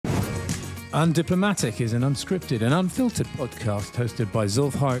Undiplomatic is an unscripted and unfiltered podcast hosted by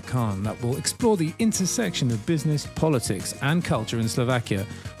Hyatt-Khan that will explore the intersection of business, politics and culture in Slovakia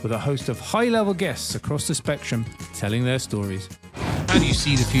with a host of high-level guests across the spectrum telling their stories. How do you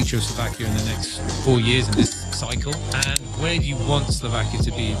see the future of Slovakia in the next 4 years in this cycle? And where do you want Slovakia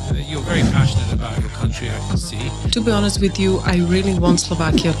to be? You're very passionate about your country, I can see. To be honest with you, I really want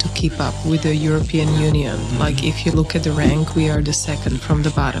Slovakia to keep up with the European Union. Like if you look at the rank, we are the second from the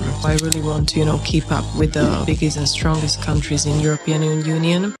bottom. I really want to, keep up with the biggest and strongest countries in European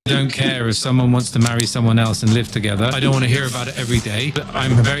Union. I don't care if someone wants to marry someone else and live together. I don't want to hear about it every day. But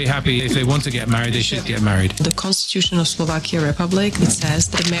I'm very happy if they want to get married, they should get married. The Constitution of Slovakia Republic, it says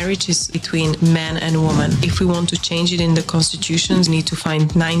that marriage is between man and woman. If we want to change it in the constitution, we need to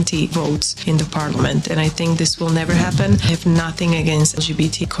find 90 votes in the parliament. And I think this will never happen. I have nothing against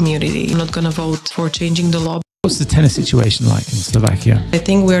LGBT community. I'm not going to vote for changing the law. What's the tennis situation like in Slovakia? I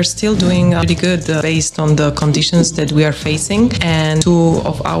think we're still doing pretty good based on the conditions that we are facing. And two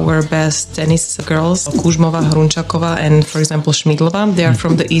of our best tennis girls, Kužmová, Hrunčáková, and for example Šmídlová, they are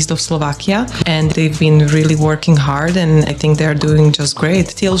from the east of Slovakia and they've been really working hard and I think they're doing just great.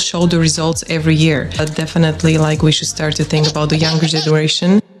 Still show the results every year. But definitely we should start to think about the younger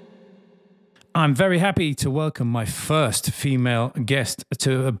generation. I'm very happy to welcome my first female guest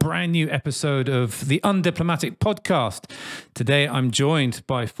to a brand new episode of the Undiplomatic podcast. Today, I'm joined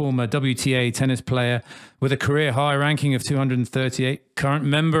by former WTA tennis player with a career high ranking of 238, current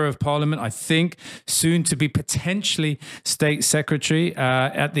member of parliament, I think, soon to be potentially state secretary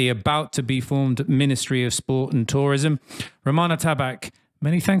at the about to be formed Ministry of Sport and Tourism, Romana Tabák.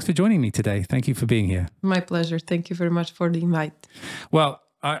 Many thanks for joining me today. Thank you for being here. My pleasure. Thank you very much for the invite. Well,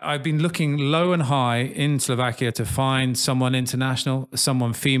 I've been looking low and high in Slovakia to find someone international,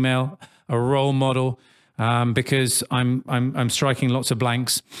 someone female, a role model, because I'm striking lots of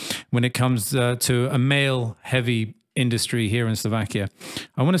blanks when it comes to a male-heavy industry here in Slovakia.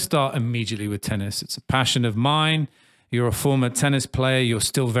 I want to start immediately with tennis. It's a passion of mine. You're a former tennis player. You're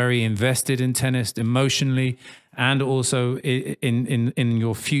still very invested in tennis emotionally and also in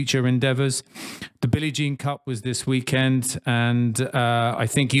your future endeavors. The Billie Jean Cup was this weekend, and I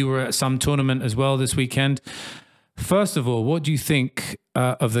think you were at some tournament as well this weekend. First of all, what do you think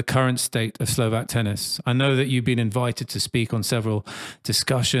of the current state of Slovak tennis? I know that you've been invited to speak on several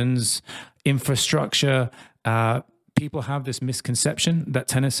discussions, infrastructure. People have this misconception that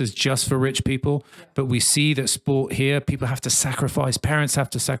tennis is just for rich people, but we see that sport here, people have to sacrifice, parents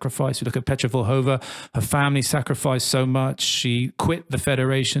have to sacrifice. We look at Petra Vlhova, her family sacrificed so much. She quit the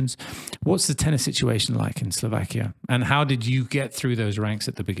federations. What's the tennis situation like in Slovakia? And how did you get through those ranks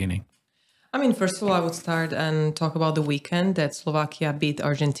at the beginning? I mean, first of all, I would start and talk about the weekend that Slovakia beat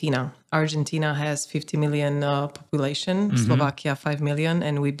Argentina. Argentina has 50 million population, Slovakia 5 million,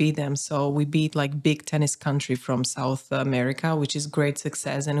 and we beat them. So we beat big tennis country from South America, which is great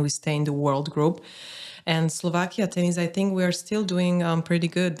success, and we stay in the world group. And Slovakia tennis, I think we are still doing pretty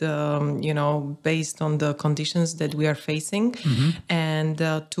good, based on the conditions that we are facing. And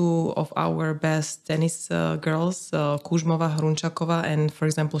two of our best tennis girls, Kužmová, Hrunčáková, and for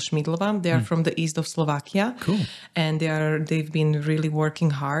example Šmídlová, they are from the east of Slovakia. Cool. And they've been really working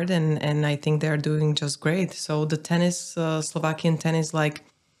hard, and I think they're doing just great. So the tennis, Slovakian tennis,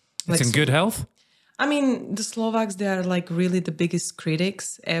 it's in good health? I mean, the Slovaks, they are really the biggest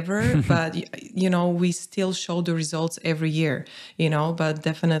critics ever, but, we still show the results every year, but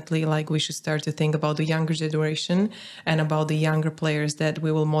definitely we should start to think about the younger generation and about the younger players that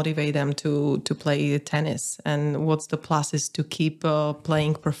we will motivate them to play tennis. And what's the pluses to keep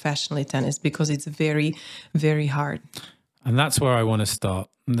playing professionally tennis, because it's very, very hard. And that's where I want to start.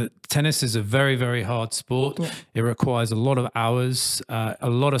 Tennis is a very, very hard sport. Yeah. It requires a lot of hours, a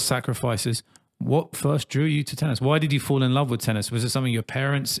lot of sacrifices. What first drew you to tennis? Why did you fall in love with tennis? Was it something your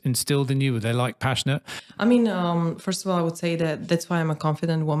parents instilled in you? Were they passionate? I mean, first of all, I would say that's why I'm a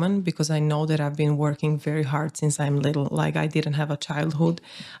confident woman, because I know that I've been working very hard since I'm little. I didn't have a childhood.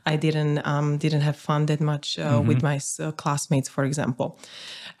 I didn't have fun that much with my classmates, for example.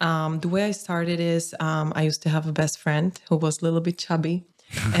 The way I started is I used to have a best friend who was a little bit chubby.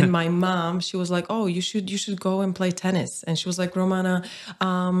 And my mom, she was like, oh, you should go and play tennis. And she was like, Romana,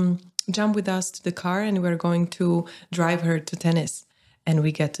 jump with us to the car and we're going to drive her to tennis. And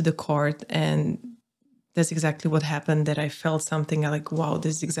we get to the court, and that's exactly what happened, that I felt something wow,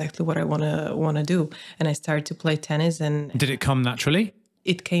 this is exactly what I want to do. And I started to play tennis. And did it come naturally?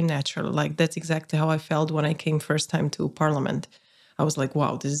 It came natural. That's exactly how I felt when I came first time to parliament. I was like,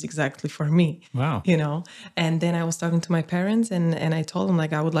 wow, this is exactly for me. Wow. And then I was talking to my parents and I told them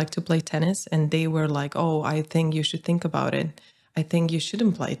I would like to play tennis. And they were like, oh, I think you should think about it. I think you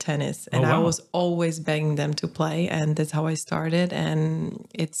shouldn't play tennis. And I wow. was always begging them to play, and that's how I started. And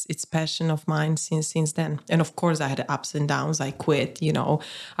it's passion of mine since then. And of course, I had ups and downs. I quit.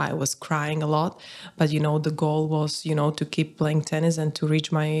 I was crying a lot, but the goal was to keep playing tennis and to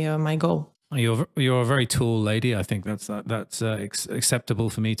reach my goal. You're a very tall lady. I think that's acceptable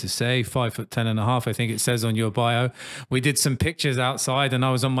for me to say. 5'10.5". I think it says on your bio. We did some pictures outside, and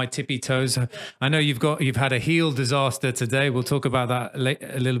I was on my tippy toes. I know you've had a heel disaster today. We'll talk about that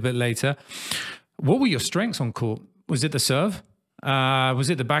a little bit later. What were your strengths on court? Was it the serve? Was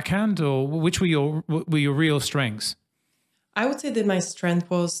it the backhand, or which were your real strengths? I would say that my strength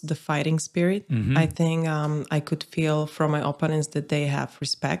was the fighting spirit. I think I could feel from my opponents that they have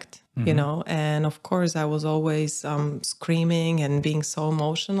respect, and of course I was always screaming and being so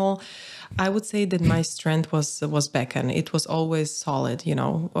emotional. I would say that my strength was backhand. It was always solid,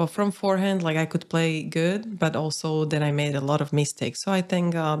 from forehand, like I could play good, but also that I made a lot of mistakes. So I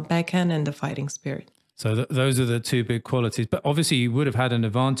think backhand and the fighting spirit. So those are the two big qualities. But obviously you would have had an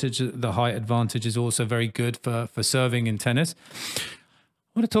advantage. The height advantage is also very good for serving in tennis.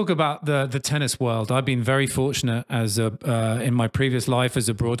 I want to talk about the tennis world. I've been very fortunate in my previous life as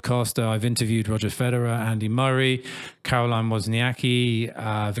a broadcaster. I've interviewed Roger Federer, Andy Murray, Caroline Wozniacki,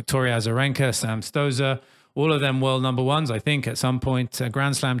 Victoria Azarenka, Sam Stosur, all of them world number ones, I think, at some point,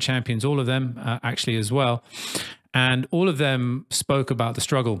 Grand Slam champions, all of them actually as well. And all of them spoke about the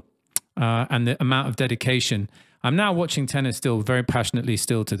struggle and the amount of dedication. I'm now watching tennis still very passionately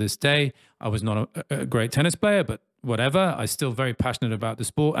still to this day. I was not a great tennis player, but whatever, I'm still very passionate about the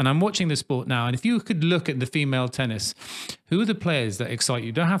sport. And I'm watching the sport now. And if you could look at the female tennis, who are the players that excite you?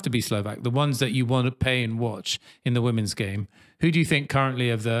 You don't have to be Slovak. The ones that you want to pay and watch in the women's game. Who do you think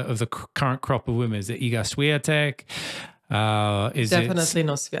currently of the current crop of women? Is it Iga Swiatek? Definitely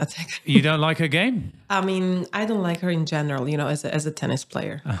not Swiatek. You don't like her game? I mean, I don't like her in general, as a tennis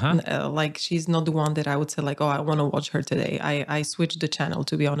player. Like, she's not the one that I would say, like, oh, I want to watch her today. I switched the channel,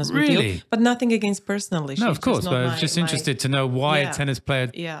 to be honest with you. But nothing against personally. No, of course. But I was just interested to know why a tennis player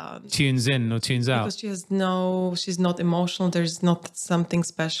tunes in or tunes out. Because she's not emotional. There's not something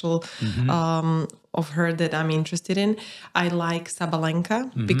special of her that I'm interested in. I like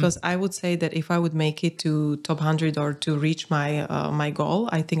Sabalenka because I would say that if I would make it to top 100 or to reach my goal,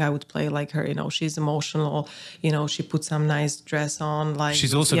 I think I would play like her. She's emotional. She puts some nice dress on. Like,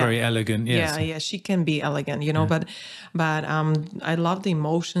 she's also very elegant. Yes. Yeah, she can be elegant. But I love the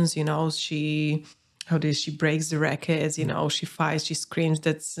emotions. She breaks the rackets. She fights. She screams.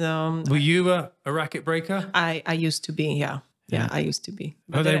 That's. Were you a racket breaker? I used to be. Yeah, I used to be.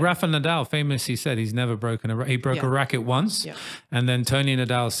 But Rafa Nadal famously said he's never broken he broke a racket once. Yeah. And then Tony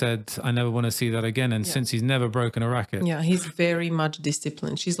Nadal said, I never want to see that again. And since he's never broken a racket. Yeah, he's very much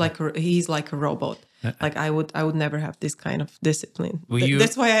disciplined. He's like a robot. Like I would never have this kind of discipline.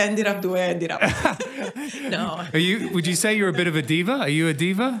 That's why I ended up the way I ended up. No. Would you say you're a bit of a diva? Are you a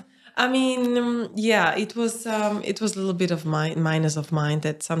diva? I mean, yeah, it was a little bit of minus of mine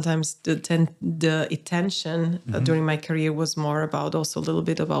that sometimes the attention during my career was more about also a little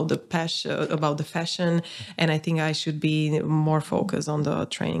bit about the passion, about the fashion, and I think I should be more focused on the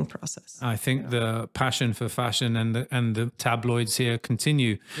training process. I think the passion for fashion and the tabloids here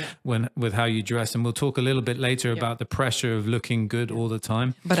continue with how you dress, and we'll talk a little bit later about the pressure of looking good all the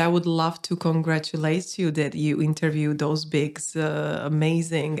time. But I would love to congratulate you that you interviewed those big,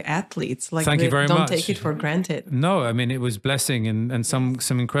 amazing athletes. Like, thank you very much. Don't take it for granted. No, I mean, it was blessing and some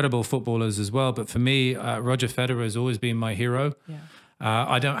incredible footballers as well. But for me, Roger Federer has always been my hero. Yeah.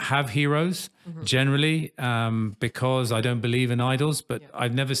 I don't have heroes generally because I don't believe in idols, but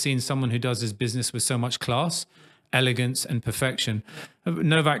I've never seen someone who does his business with so much class, elegance and perfection.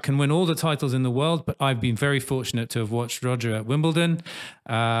 Novak can win all the titles in the world, but I've been very fortunate to have watched Roger at Wimbledon,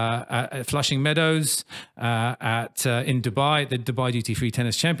 at Flushing Meadows, in Dubai, the Dubai Duty Free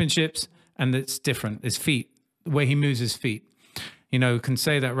Tennis Championships, and it's different. His feet, the way he moves his feet. Can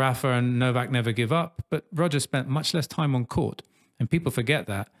say that Rafa and Novak never give up, but Roger spent much less time on court. And people forget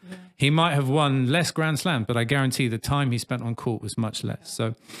that. Yeah. He might have won less Grand Slams, but I guarantee the time he spent on court was much less.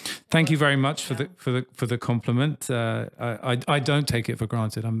 So, thank you very much for the compliment. I don't take it for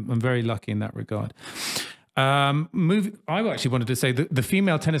granted. I'm very lucky in that regard. I actually wanted to say the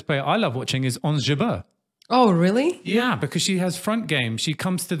female tennis player I love watching is Ons Jabeur. Oh, really? Yeah, because she has front game. She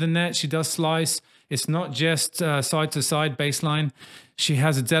comes to the net. She does slice. It's not just side to side baseline. She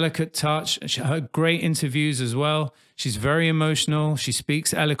has a delicate touch. Her great interviews as well. She's very emotional. She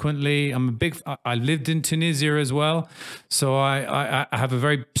speaks eloquently. I lived in Tunisia as well. So I have a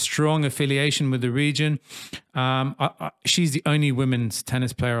very strong affiliation with the region. She's the only women's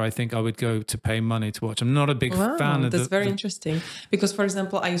tennis player I think I would go to pay money to watch. I'm not a big fan of that's very interesting. Because, for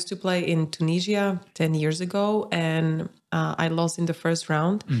example, I used to play in Tunisia 10 years ago, and I lost in the first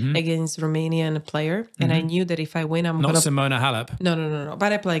round against a Romanian player. And I knew that if I win, I'm not Simona Halep. No.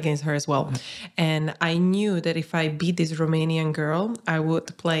 But I play against her as well. And I knew that if I beat this Romanian girl, I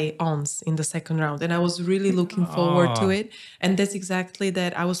would play Ons in the second round. And I was really looking forward to it. And that's exactly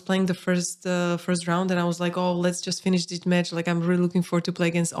that. I was playing the first round, and I was like, oh, let's just finish this match. Like, I'm really looking forward to play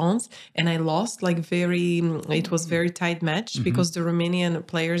against Ons. And I lost, like, it was very tight match because the Romanian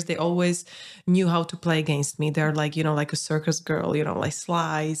players, they always knew how to play against me. They're like, you know, like a circus girl, you know, like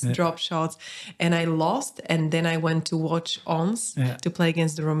slice, drop shots. And I lost. And then I went to watch Ons to play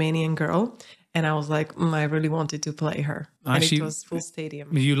against the Romanian girl. And I was like, I really wanted to play her. Actually, and it was full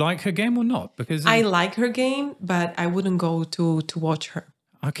stadium. You like her game or not? Because I like her game, but I wouldn't go to watch her.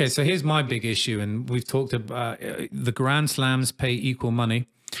 Okay, so here's my big issue, and we've talked about the Grand Slams pay equal money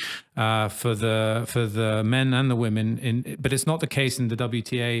for the men and the women, but it's not the case in the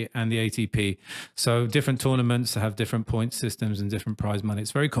WTA and the ATP. So different tournaments have different point systems and different prize money.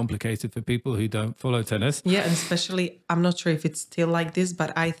 It's very complicated for people who don't follow tennis. Yeah, and especially, I'm not sure if it's still like this,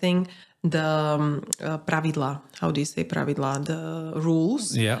 but I think the pravidla, how do you say pravidla? The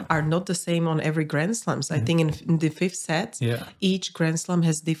rules are not the same on every Grand Slams. I think in the fifth set, each Grand Slam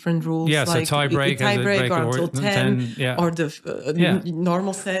has different rules. Yeah, like so tiebreak or until 10 or the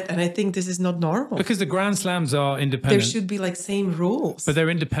normal set. And I think this is not normal. Because the Grand Slams are independent. There should be like same rules. But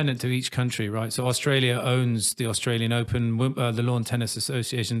they're independent to each country, right? So Australia owns the Australian Open, the Lawn Tennis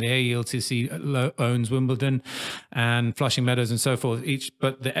Association, the AELTC owns Wimbledon and Flushing Meadows and so forth.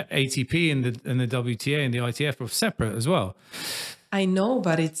 But the ATP and the WTA and the ITF are separate as well. I know,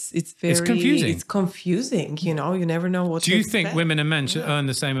 but it's confusing. It's confusing, you know. You never know what. Do you think women and men should earn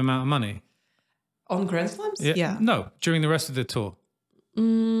the same amount of money on Grand Slams? Yeah. No, during the rest of the tour.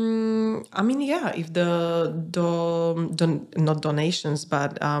 I mean, yeah. If not donations,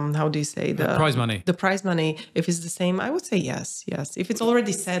 but how do you say the prize money? The prize money, if it's the same, I would say yes. If it's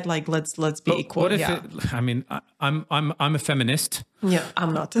already said, like let's be equal. What if it? I mean, I'm a feminist. Yeah,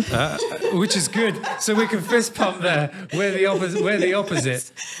 I'm not. Which is good. So we can fist pump there. We're the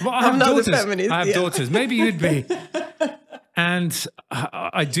opposite. Well, I'm not a feminist. I have daughters. Maybe you'd be. And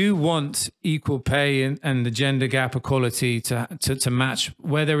I do want equal pay and the gender gap equality to match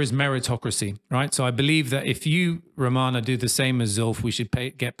where there is meritocracy, right? So I believe that if you, Romana, do the same as Zulf, we should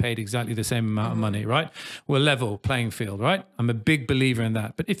get paid exactly the same amount of money, right? We're level playing field, right? I'm a big believer in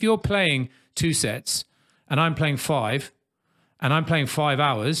that. But if you're playing 2 sets and I'm playing 5 and I'm playing 5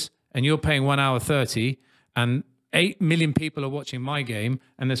 hours and you're paying 1 hour 30 and 8 million people are watching my game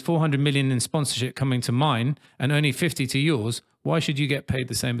and there's 400 million in sponsorship coming to mine and only 50 to yours, why should you get paid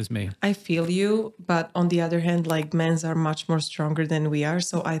the same as me? I feel you, but on the other hand, like men's are much more stronger than we are.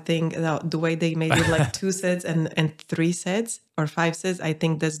 So I think the way they made it like 2 sets and 3 sets or 5 sets, I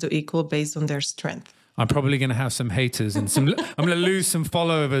think that's the equal based on their strength. I'm probably going to have some haters and I'm going to lose some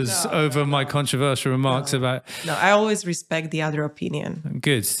followers over my controversial remarks about. No, I always respect the other opinion.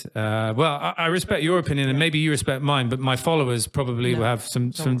 Good. Well, I respect your opinion and maybe you respect mine, but my followers probably will have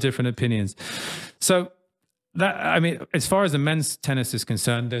some different opinions. So that, I mean, as far as the men's tennis is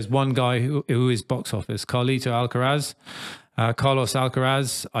concerned, there's one guy who is box office, Carlos Alcaraz.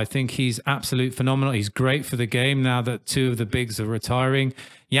 I think he's absolute phenomenal. He's great for the game now that 2 of the bigs are retiring.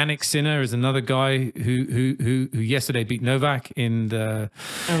 Yannick Sinner is another guy who yesterday beat Novak in the.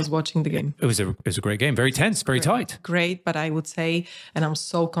 I was watching the game. It was a great game, very tense, very tight. Great, but I would say, and I'm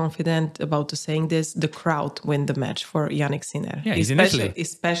so confident about saying this, the crowd win the match for Yannick Sinner. Yeah, he's in Italy.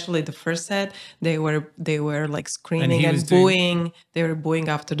 Especially the first set, they were like screaming and booing. They were booing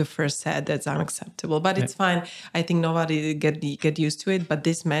after the first set. That's unacceptable, but it's fine. I think nobody get used to it. But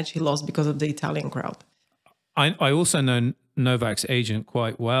this match, he lost because of the Italian crowd. I also know Novak's agent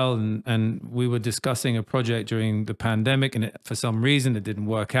quite well, and we were discussing a project during the pandemic, and for some reason it didn't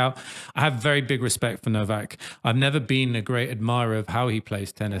work out. I have very big respect for Novak. I've never been a great admirer of how he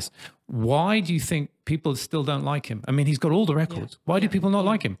plays tennis. Why do you think people still don't like him? I mean, he's got all the records. Why do people not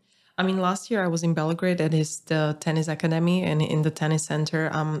like him? I mean, last year I was in Belgrade at the tennis academy and in the tennis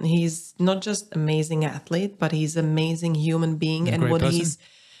center. He's not just amazing athlete, but he's amazing human being. And what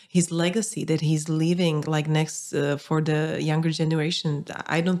his legacy that he's leaving like next for the younger generation.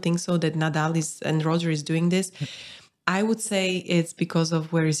 I don't think so that Nadal and Roger is doing this. I would say it's because of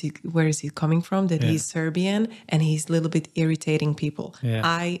where is he coming from, that he's Serbian and he's a little bit irritating people. Yeah.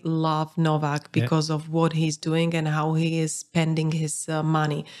 I love Novak because of what he's doing and how he is spending his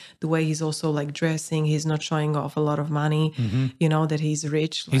money. The way he's also like dressing, he's not showing off a lot of money, you know, that he's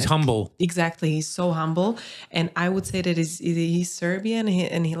rich. He's humble. Exactly. He's so humble. And I would say that he's Serbian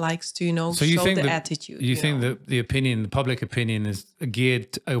and he likes to, you know, So show the attitude. You think that the public opinion is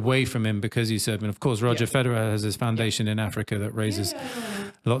geared away from him because he's Serbian? Of course, Roger Federer has his foundation in Africa that raises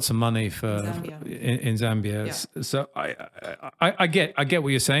lots of money for in Zambia. Yeah. So I get what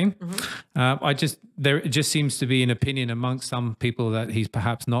you're saying. There just seems to be an opinion amongst some people that he's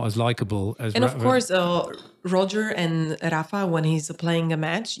perhaps not as likable as. And of course, Roger and Rafa, when he's playing a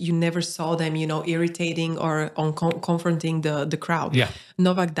match, you never saw them, you know, irritating or confronting the crowd. Yeah.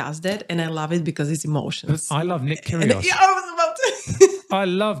 Novak does that, and I love it because it's emotions. I love Nick Kyrgios. Yeah, I was about to. I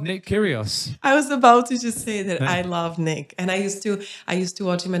love Nick Kyrgios. I was about to just say that I love Nick, and I used to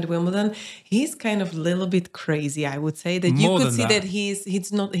watch him at Wimbledon. He's kind of a little bit crazy, I would say. That you could see that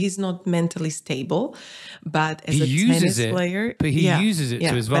he's not mentally stable, but as a tennis player, but he uses it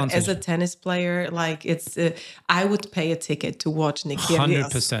to his advantage. But as a tennis player, like it's, I would pay a ticket to watch Nick Kyrgios.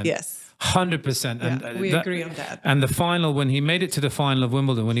 100%. Yes. 100%. And we agree on that. And the final, when he made it to the final of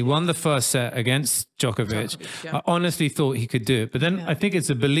Wimbledon, when he won the first set against Djokovic, I honestly thought he could do it. But then I think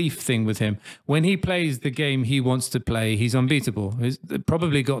it's a belief thing with him. When he plays the game he wants to play, he's unbeatable. He's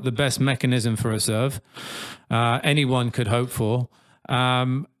probably got the best mechanism for a serve anyone could hope for.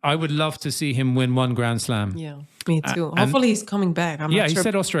 I would love to see him win one Grand Slam. Yeah, me too. Hopefully he's coming back. I'm not he sure.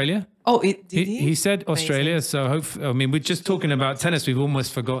 said Australia. Oh, did he? He said Australia. Amazing. So I mean, we're just talking about tennis. We've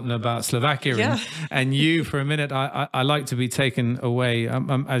almost forgotten about Slovakia and you for a minute. I like to be taken away.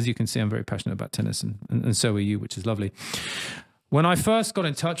 As you can see, I'm very passionate about tennis, and so are you, which is lovely. When I first got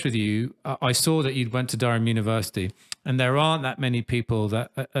in touch with you, I saw that you'd went to Durham University, and there aren't that many people that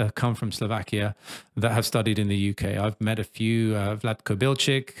come from Slovakia that have studied in the UK. I've met a few, Vlad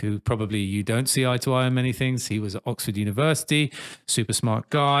Kobilchik, who probably you don't see eye to eye on many things. He was at Oxford University, super smart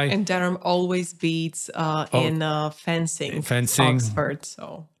guy. And Durham always beats in fencing, Oxford.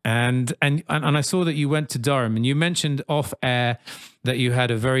 So. And I saw that you went to Durham, and you mentioned off air that you had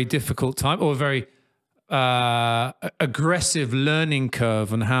a very difficult time, or a very aggressive learning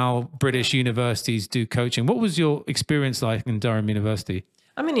curve on how British universities do coaching. What was your experience like in Durham University?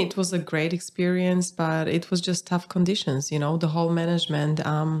 I mean, it was a great experience, but it was just tough conditions, you know, the whole management.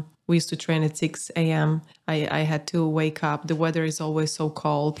 We used to train at 6 a.m. I had to wake up. The weather is always so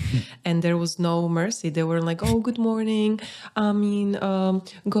cold and there was no mercy. They were like, oh, good morning. I mean,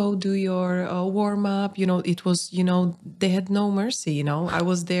 go do your warm up. You know, it was, you know, they had no mercy, you know. I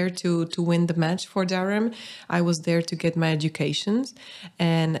was there to win the match for Durham. I was there to get my educations.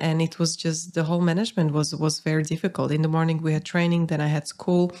 And it was just, the whole management was very difficult. In the morning we had training, then I had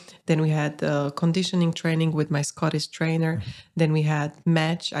school, then we had conditioning training with my Scottish trainer. Then we had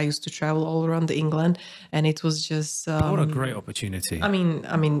match. I used to travel all around England, and it was just what a great opportunity. I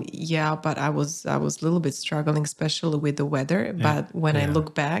mean, yeah, but I was a little bit struggling, especially with the weather. But when I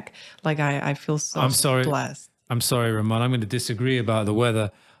look back, like I feel so blessed. I'm sorry, Romana. I'm going to disagree about the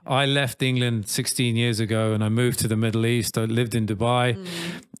weather. I left England 16 years ago and I moved to the Middle East. I lived in Dubai,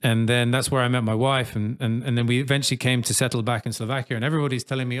 and then that's where I met my wife. And then we eventually came to settle back in Slovakia. And everybody's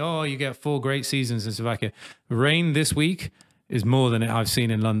telling me, oh, you get 4 great seasons in Slovakia. Rain this week is more than I've seen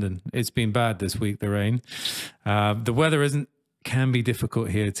in London. It's been bad this week, the rain. The weather can be difficult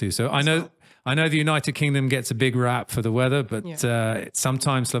here too. So I know the United Kingdom gets a big rap for the weather, but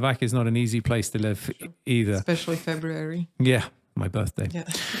sometimes Slovakia is not an easy place to live either. Especially February. Yeah, my birthday. Yeah.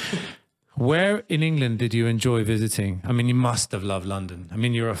 Where in England did you enjoy visiting? I mean, you must have loved London. I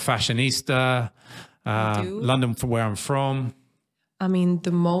mean, you're a fashionista. London, from where I'm from. I mean,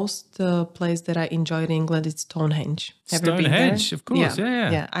 the most place that I enjoyed in England is Stonehenge. Have you been there? Of course,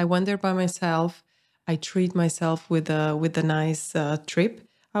 yeah. I went there by myself. I treat myself with a nice trip.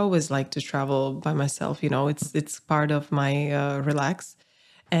 I always like to travel by myself. You know, it's part of my relax.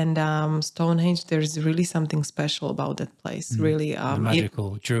 And Stonehenge, there's really something special about that place. Really,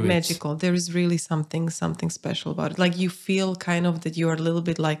 magical, druids. Magical. There is really something special about it. Like you feel kind of that you're a little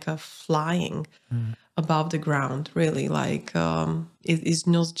bit like flying above the ground. Really, like it is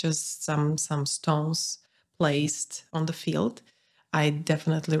not just some stones placed on the field. I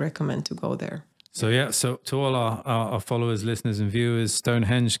definitely recommend to go there. So to all our followers, listeners, and viewers,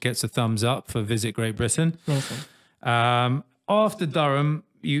 Stonehenge gets a thumbs up for Visit Great Britain. Amazing. After Durham,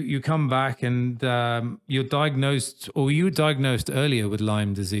 you come back and you're diagnosed, or you were diagnosed earlier with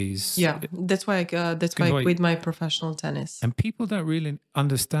Lyme disease. Yeah, that's why I quit my professional tennis. And people don't really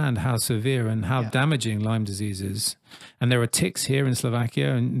understand how severe and how damaging Lyme disease is. And there are ticks here in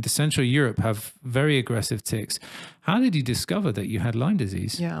Slovakia, and the Central Europe have very aggressive ticks. How did you discover that you had Lyme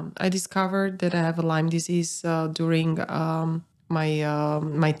disease? Yeah, I discovered that I have a Lyme disease during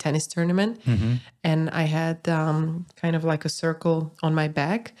my tennis tournament, and I had kind of like a circle on my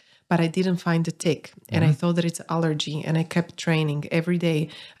back, but I didn't find the tick, and I thought that it's allergy, and I kept training every day,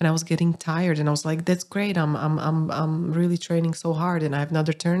 and I was getting tired, and I was like, "That's great, I'm really training so hard, and I have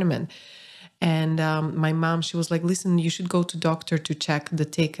another tournament." And my mom, she was like, "Listen, you should go to doctor to check the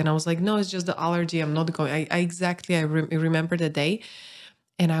tick," and I was like, "No, it's just the allergy. I'm not going." I remember the day.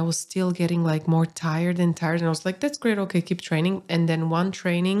 And I was still getting like more tired and tired. And I was like, that's great. Okay, keep training. And then one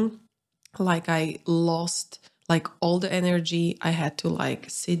training, like I lost like all the energy. I had to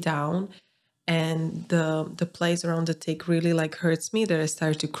like sit down, and the place around the tick really like hurts me that I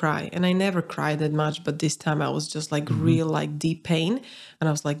started to cry. And I never cried that much, but this time I was just like real like deep pain. And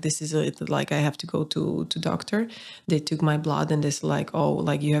I was like, this is it. Like I have to go to doctor. They took my blood and they're like, oh,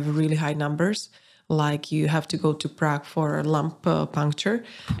 like you have really high numbers. Like you have to go to Prague for a lump puncture.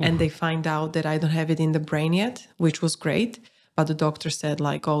 And they find out that I don't have it in the brain yet, which was great. But the doctor said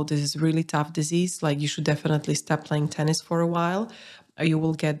like, oh, this is really tough disease. Like you should definitely stop playing tennis for a while. You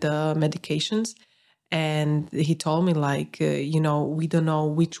will get the medications. And he told me like, we don't know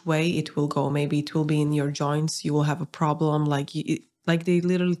which way it will go. Maybe it will be in your joints. You will have a problem. Like they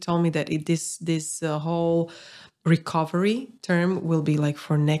literally told me that this whole recovery term will be like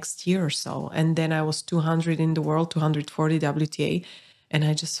for next year or so. And then I was 200 in the world, 240 WTA. And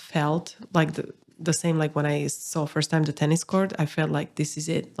I just felt like the same, like when I saw first time the tennis court, I felt like this is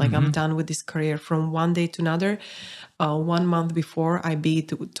it. Like I'm done with this career. From one day to another. 1 month before, I beat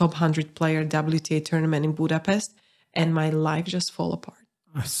the top 100 player WTA tournament in Budapest, and my life just fall apart.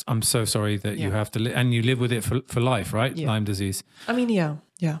 I'm so sorry that you have to and you live with it for life, right? Lyme disease. I mean, yeah.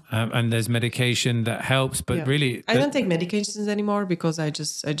 And there's medication that helps, but really, I don't take medications anymore because I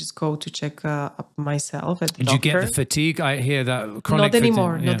just go to check up myself at the doctor. Did you get the fatigue? I hear that chronic fatigue.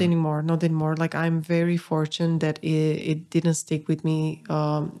 Not anymore. Like I'm very fortunate that it didn't stick with me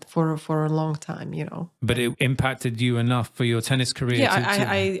for a long time, But it impacted you enough for your tennis career.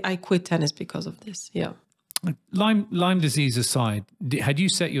 Yeah, I quit tennis because of this. Yeah. Lyme disease aside, had you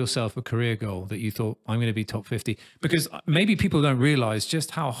set yourself a career goal that you thought, I'm going to be top 50? Because maybe people don't realize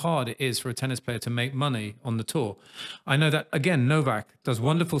just how hard it is for a tennis player to make money on the tour. I know that, again, Novak does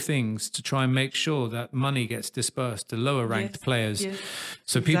wonderful things to try and make sure that money gets dispersed to lower ranked players. Yes,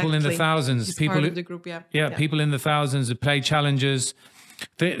 so people in the thousands, part of the group, people in the thousands who play challengers.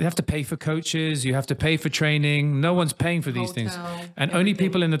 They have to pay for coaches. You have to pay for training. No one's paying for these things. And only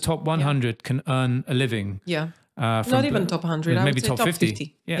people in the top 100 can earn a living. Yeah. Not even top 100. Maybe top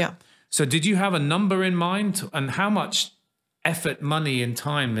 50. Yeah. So did you have a number in mind, and how much effort, money and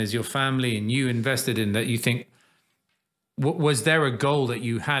time has your family and you invested in that you think, was there a goal that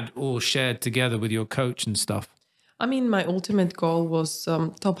you had all shared together with your coach and stuff? I mean, my ultimate goal was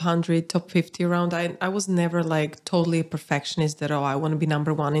top 100, top 50 around. I was never like totally a perfectionist that, I want to be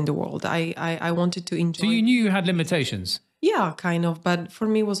number one in the world. I wanted to enjoy. So you knew you had limitations? Yeah, kind of. But for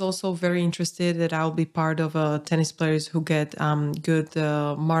me, was also very interested that I'll be part of tennis players who get good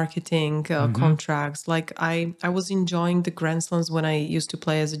marketing contracts. Like I was enjoying the Grand Slams when I used to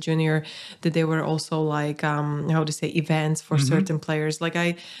play as a junior, that they were also like, how to say, events for certain players. Like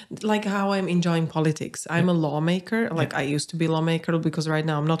how I'm enjoying politics. I'm a lawmaker. Like I used to be a lawmaker because right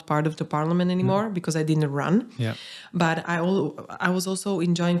now I'm not part of the parliament anymore because I didn't run. Yeah. But I was also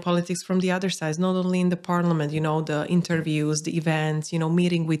enjoying politics from the other side, not only in the parliament, the interviews, the events,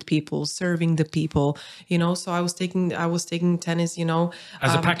 meeting with people, serving the people, so I was taking tennis,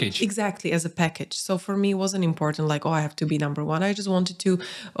 as a package. Exactly, as a package. So for me, it wasn't important like, I have to be number one. I just wanted to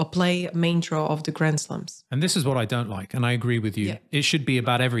play main draw of the Grand Slams. And this is what I don't like. And I agree with you. Yeah. It should be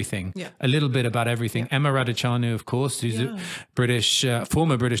about everything, a little bit about everything. Yeah. Emma Raducanu, of course, who's a British,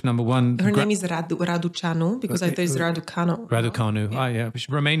 former British number one. Her name is Raducanu because I thought it's Raducanu. Raducanu. She's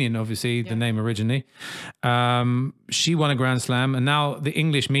Romanian, obviously, the name originally. She won a Grand Slam, and now the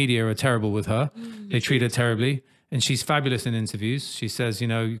English media are terrible with her. They treat her terribly, and she's fabulous in interviews. She says,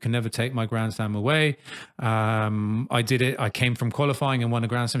 you can never take my Grand Slam away. I did it. I came from qualifying and won a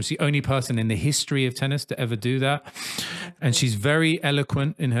Grand Slam. She's the only person in the history of tennis to ever do that. And she's very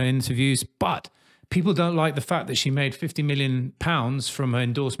eloquent in her interviews, but people don't like the fact that she made £50 million from her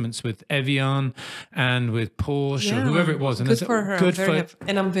endorsements with Evian and with Porsche or whoever it was. And good for her. Good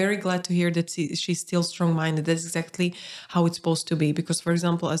and I'm very glad to hear that she's still strong-minded. That's exactly how it's supposed to be. Because, for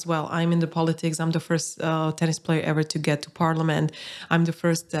example, as well, I'm in the politics. I'm the first tennis player ever to get to parliament. I'm the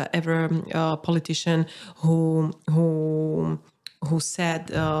first ever politician who said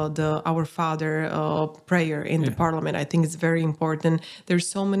the Our Father prayer in the parliament. I think it's very important. There's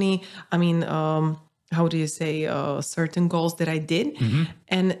so many, how do you say, certain goals that I did.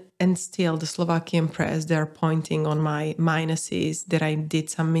 And still the Slovakian press, they're pointing on my minuses, that I did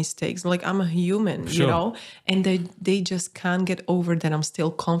some mistakes. Like, I'm a human, you know, and they just can't get over that I'm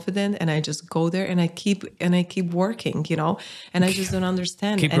still confident, and I just go there and I keep working, you know, and I just don't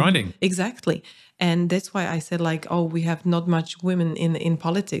understand. Keep grinding. Exactly. And that's why I said, like, oh, we have not much women in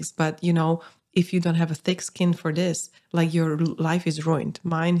politics, but, you know, if you don't have a thick skin for this, like, your life is ruined.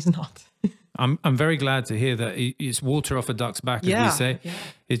 Mine is not. I'm very glad to hear that it's water off a duck's back, as we say. Yeah.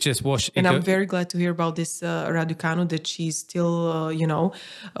 It's just wash. And I'm very glad to hear about this Raducanu, that she's still,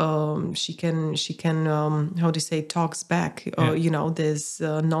 she can how do you say, talks back, you know, this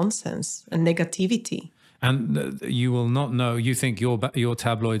nonsense and negativity. And you will not know. You think your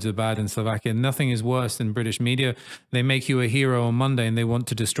tabloids are bad in Slovakia. Nothing is worse than British media. They make you a hero on Monday and they want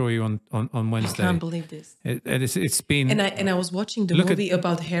to destroy you on Wednesday. I can't believe this. It's been. And I was watching the movie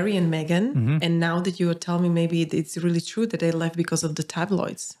about Harry and Meghan, and now that you are telling me, maybe it's really true that they left because of the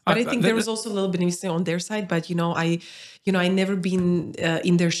tabloids. But I think there was also a little bit of mistake on their side. But I never been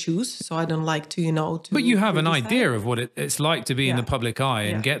in their shoes, so I don't like to. But you have an idea of what it's like to be in the public eye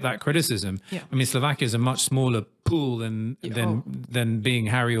and get that criticism. Yeah. I mean, Slovakia is a much smaller pool than being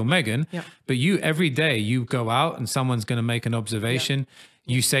Harry or Meghan. Yeah. But every day you go out and someone's going to make an observation.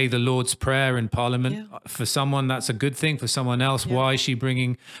 Yeah. You say the Lord's Prayer in Parliament. Yeah. For someone, that's a good thing. For someone else, why is she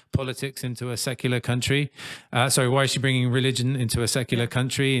bringing politics into a secular country? Why is she bringing religion into a secular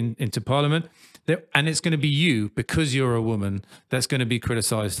country, into Parliament? And it's going to be you, because you're a woman, that's going to be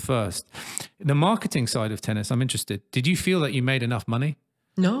criticized first. The marketing side of tennis, I'm interested. Did you feel that you made enough money?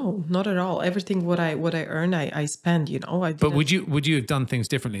 No, not at all. Everything what I earn, I spend. But would you have done things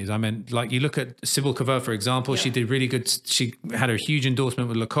differently? I mean, like, you look at Sybil Covert, for example. She did really good. She had a huge endorsement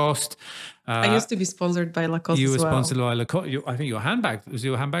with Lacoste. I used to be sponsored by Lacoste. You were sponsored by Lacoste. I think your handbag was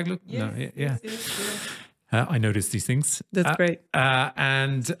your handbag. Look, yes, no, yes. I noticed these things. That's great.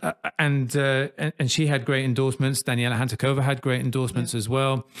 And she had great endorsements. Daniela Hantakova had great endorsements as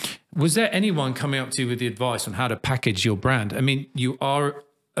well. Was there anyone coming up to you with the advice on how to package your brand? I mean, you are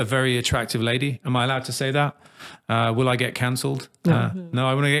a very attractive lady. Am I allowed to say that? Will I get cancelled? No,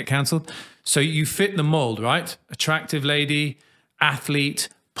 I want to get cancelled. So you fit the mold, right? Attractive lady, athlete,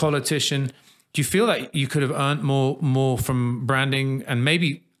 politician. Do you feel that you could have earned more from branding and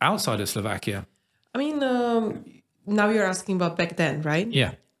maybe outside of Slovakia? I mean, now you're asking about back then, right?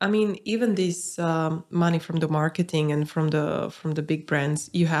 Yeah. I mean, even this money from the marketing and from the big brands,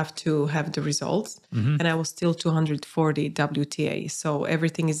 you have to have the results. And I was still 240 WTA. So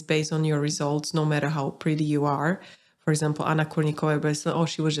everything is based on your results, no matter how pretty you are. For example, Anna Kournikova, everybody said, oh,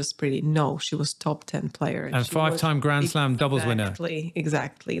 she was just pretty. No, she was top 10 player. And 5-time Grand Slam doubles winner.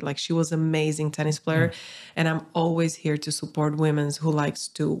 Exactly. Like, she was amazing tennis player. And I'm always here to support women who likes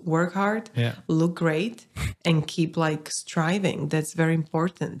to work hard, look great, and keep striving. That's very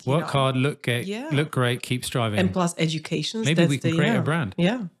important. Work hard, look great, keep striving. And plus education. Maybe we can create a brand.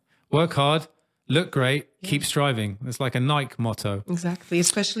 Yeah. Work hard, look great, keep striving. It's like a Nike motto. Exactly.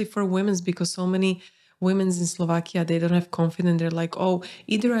 Especially for women, because so many women's in Slovakia, they don't have confidence. They're like, oh,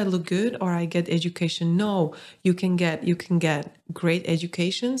 either I look good or I get education. No, you can get great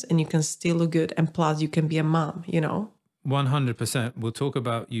educations and you can still look good. And plus you can be a mom, 100%. We'll talk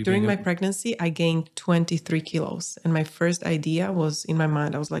about you. During my pregnancy, I gained 23 kilos. And my first idea was in my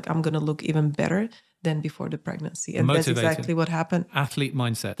mind, I was like, I'm going to look even better than before the pregnancy. And Motivated. That's exactly what happened. Athlete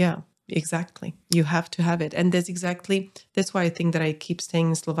mindset. Yeah. Exactly. You have to have it. And that's why I think that I keep staying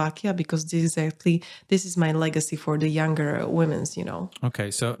in Slovakia, because this is my legacy for the younger women's,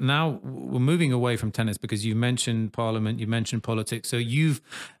 Okay. So now we're moving away from tennis, because you mentioned parliament, you mentioned politics. So you've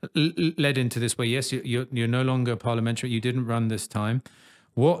led into this way. Yes, you're no longer parliamentary. You didn't run this time.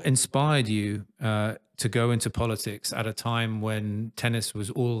 What inspired you to go into politics at a time when tennis was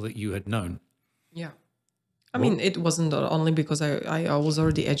all that you had known? Yeah. I mean, it wasn't only because I was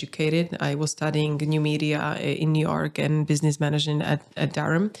already educated. I was studying new media in New York and business management at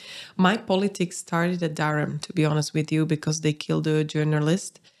Durham. My politics started at Durham, to be honest with you, because they killed a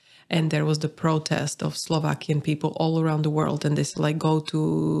journalist. And there was the protest of Slovakian people all around the world. And they said, go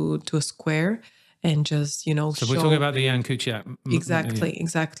to a square and just, you know, So we're talking about the Jan Kuciak.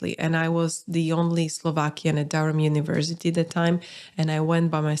 Exactly. And I was the only Slovakian at Durham University at the time. And I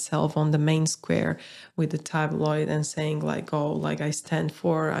went by myself on the main square with the tabloid and saying like, oh, like I stand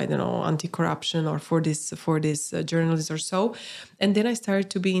for, I don't know, anti-corruption or for this journalist or so. And then I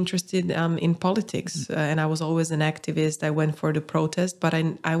started to be interested in politics. And I was always an activist. I went for the protest, but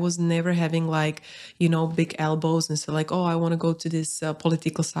I was never having like, you know, big elbows and so like, oh, I want to go to this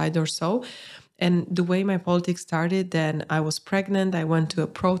political side or so. And the way my politics started, then I was pregnant. I went to a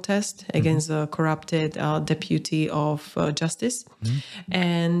protest against a corrupted deputy of justice,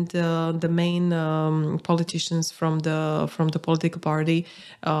 and the main politicians from the political party,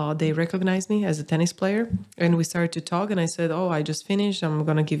 they recognized me as a tennis player, and we started to talk. And I said, "Oh, I just finished. I'm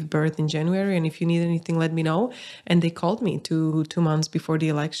gonna give birth in January, and if you need anything, let me know." And they called me 2 months before the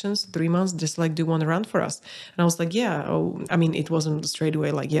elections, 3 months, just like, "Do you want to run for us?" And I was like, "Yeah." Oh, I mean, it wasn't straight away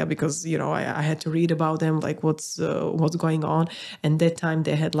like, "Yeah," because you know I had to read about them, like what's going on. And that time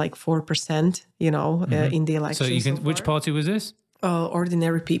they had like 4%, you know, in the election. So you can. Which party was this?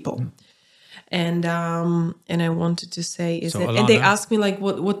 Ordinary People. And I wanted to say is So that, and they asked me like,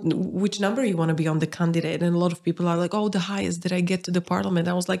 which number you want to be on the candidate, and a lot of people are like, oh, the highest that I get to the parliament.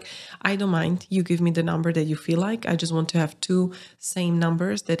 I was like, I don't mind. You give me the number that you feel like. I just want to have 2 same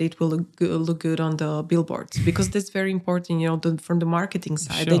numbers that it will look good on the billboards, because that's very important. You know, from the marketing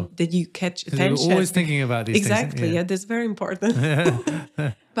side, Sure. that you catch attention. You're always thinking about these exactly. things. Yeah, that's very important.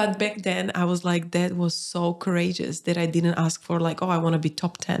 But back then I was like, that was so courageous that I didn't ask for like, oh, I want to be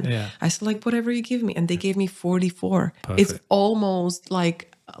top 10. Yeah. I said like, whatever you give me. And they gave me 44. Perfect. It's almost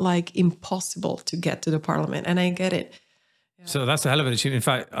like impossible to get to the parliament. And I get it. So that's a hell of an achievement.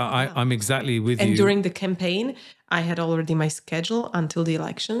 In fact, I'm exactly with you. And during the campaign, I had already my schedule until the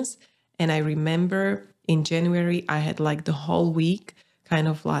elections. And I remember in January, I had like the whole week kind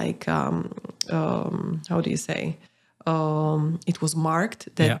of like, how do you say? It was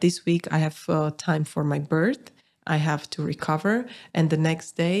marked that this week I have time for my birth. I have to recover. And the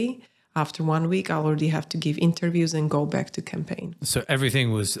next day, after 1 week, I already have to give interviews and go back to campaign. So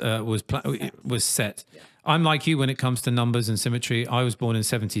everything was set. Yeah. I'm like you when it comes to numbers and symmetry. I was born in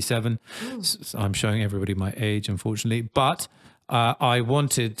 77. So I'm showing everybody my age, unfortunately. But I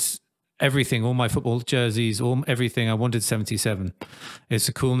wanted everything, all my football jerseys, everything. I wanted 77. It's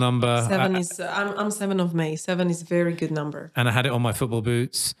a cool number. 7 is, I'm 7 of May. 7 is a very good number. And I had it on my football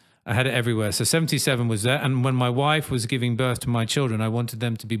boots. I had it everywhere. So 77 was there. And when my wife was giving birth to my children, I wanted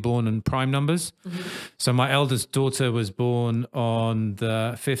them to be born in prime numbers. So my eldest daughter was born on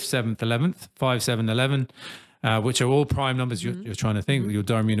the 5th, 7th, 11th, 5, 7, 11. Which are all prime numbers. You're trying to think your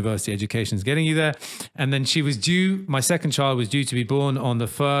Durham University education is getting you there. And then she was due, my second child was due to be born on the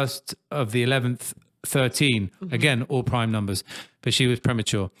 1st of the 11th, 13. Again, all prime numbers, but she was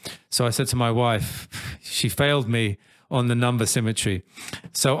premature. So I said to my wife, she failed me on the number symmetry.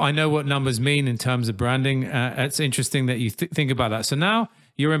 So I know what numbers mean in terms of branding. It's interesting that you think about that. So now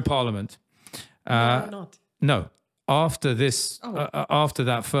you're in Parliament. No, I'm not. No. After this, after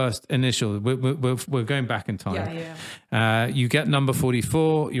that first initial, we're going back in time. Yeah. You get number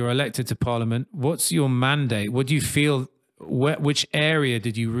 44. You're elected to Parliament. What's your mandate? What do you feel? Which area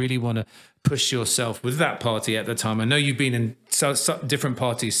did you really want to push yourself with that party at the time? I know you've been in different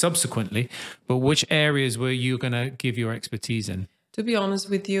parties subsequently, but which areas were you going to give your expertise in? To be honest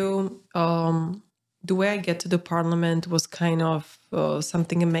with you, the way I get to the parliament was kind of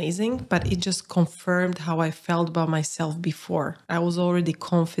something amazing, but it just confirmed how I felt about myself before. I was already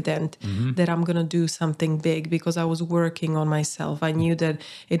confident that I'm going to do something big because I was working on myself. I knew that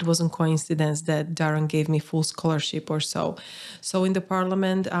it wasn't coincidence that Darren gave me full scholarship or so. So in the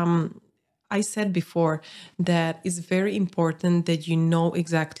parliament, I said before that it's very important that you know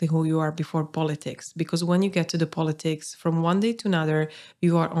exactly who you are before politics, because when you get to the politics, from one day to another,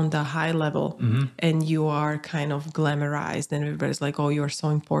 you are on the high level and you are kind of glamorized and everybody's like, oh, you're so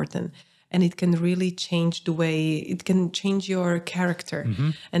important. And it can really change the way, it can change your character.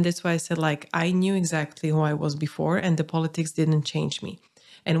 And that's why I said, like, I knew exactly who I was before and the politics didn't change me.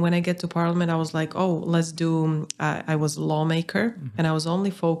 And when I get to parliament, I was like, oh, let's do, I was a lawmaker and I was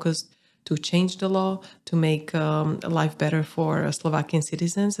only focused to change the law, to make life better for Slovakian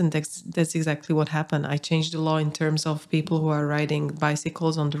citizens. And that's exactly what happened. I changed the law in terms of people who are riding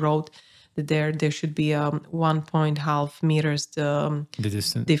bicycles on the road, that there should be 1.5 meters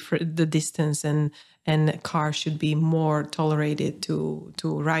the distance, and cars should be more tolerated to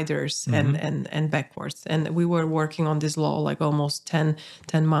riders and backwards. And we were working on this law like almost 10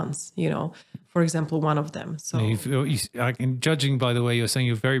 months, you know, for example, one of them. So judging by the way you're saying,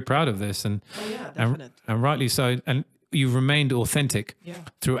 you're very proud of this, and definitely. and rightly so. And you've remained authentic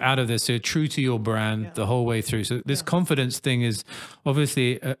throughout of this. So true to your brand the whole way through. So this confidence thing is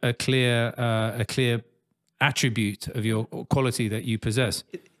obviously a clear attribute of your quality that you possess.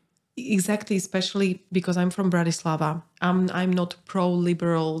 Exactly, especially because I'm from Bratislava. I'm not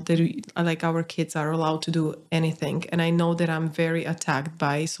pro-liberal, that like our kids are allowed to do anything. And I know that I'm very attacked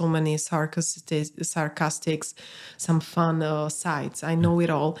by so many sarcastics, some fun sides. I know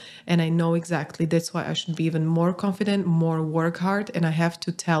it all. And I know exactly that's why I should be even more confident, more work hard. And I have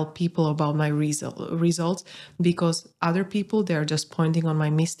to tell people about my results, because other people, they're just pointing on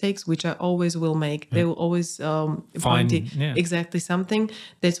my mistakes, which I always will make. They will always point exactly something.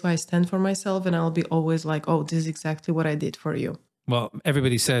 That's why I stand for myself, and I'll be always like, oh, this is exactly what I did for you. Well,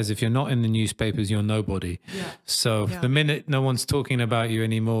 everybody says if you're not in the newspapers, you're nobody. So the minute no one's talking about you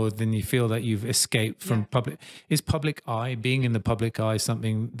anymore, then you feel that you've escaped from public. Is public eye, being in the public eye,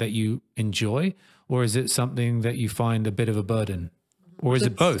 something that you enjoy, or is it something that you find a bit of a burden, or is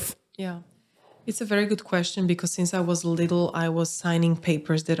it both? Yeah. It's a very good question, because since I was little, I was signing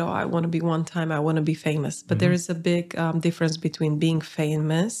papers that, I want to be one time, I want to be famous. But there is a big difference between being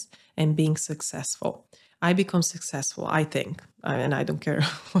famous and being successful. I become successful, I think, and I don't care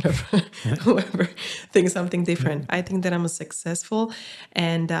whoever thinks something different. I think that I'm successful.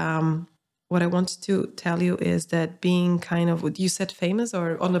 And what I wanted to tell you is that being kind of, you said famous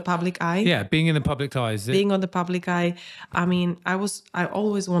or on the public eye? Yeah, being in the public eye. Being on the public eye. I mean, I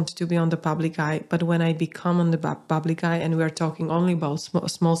always wanted to be on the public eye, but when I become on the public eye, and we're talking only about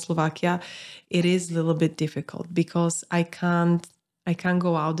small Slovakia, it is a little bit difficult, because I can't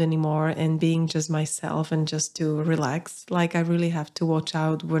go out anymore and being just myself and just to relax. Like, I really have to watch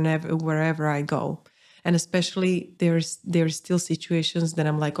out wherever I go. And especially there's still situations that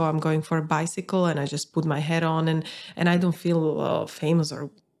I'm like, I'm going for a bicycle and I just put my head on and I don't feel famous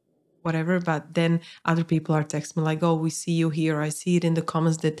or whatever. But then other people are texting me like, we see you here. I see it in the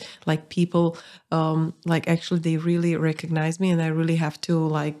comments that like people like actually they really recognize me, and I really have to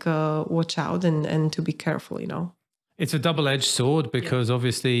like watch out and to be careful, you know. It's a double-edged sword, because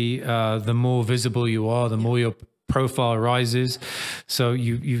obviously the more visible you are, the more your profile rises. So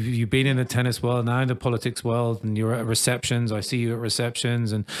you've been in the tennis world, now in the politics world, and you're at receptions. I see you at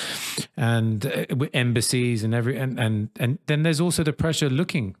receptions and embassies and and then there's also the pressure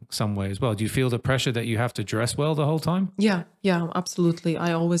looking somewhere as well. Do you feel the pressure that you have to dress well the whole time? Yeah, absolutely.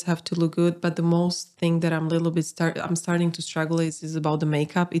 I always have to look good, but the most thing that I'm starting to struggle is about the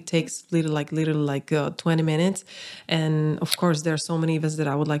makeup. It takes literally 20 minutes, and of course there are so many events that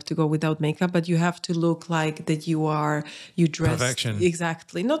I would like to go without makeup, but you have to look like that you dress perfection.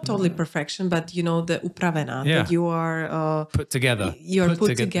 Exactly, not totally perfection, but you know, the upravená, that you are put together. You're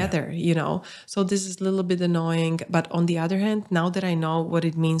put together, you know. So this is a little bit annoying, but on the other hand, now that I know what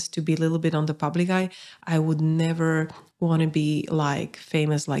it means to be a little bit on the public eye, I would never want to be like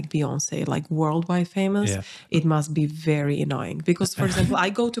famous like Beyonce, like worldwide famous. It must be very annoying, because for example, I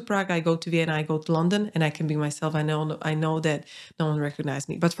go to Prague, I go to Vienna, I go to London, and I can be myself. I know that no one recognized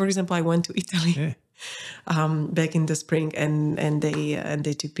me. But for example, I went to Italy back in the spring, and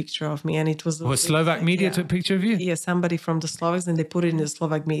they took picture of me, and it was Slovak media took picture of you. Yeah, somebody from the Slovaks, and they put it in the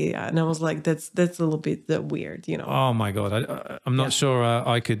Slovak media, and I was like, that's a little bit weird, you know. Oh my God, I'm not sure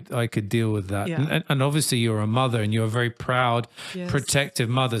I could deal with that. And obviously you're a mother, and you're a very proud, protective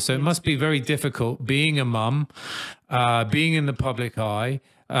mother. So it must be very difficult being a mum, being in the public eye.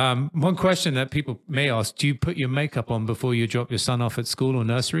 One question that people may ask: do you put your makeup on before you drop your son off at school or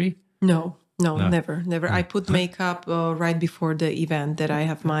nursery? No, never. I put makeup right before the event, that I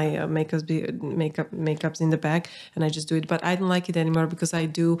have my makeups in the bag, and I just do it. But I don't like it anymore, because I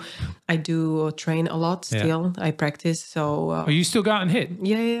do train a lot still. I practice. So you still go out and hit?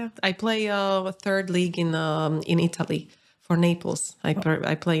 Yeah. I play a third league in Italy. For Naples.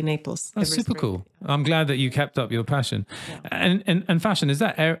 I play in Naples. That's super cool. I'm glad that you kept up your passion. And fashion, is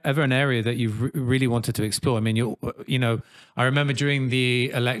that ever an area that you've really wanted to explore? I mean, I remember during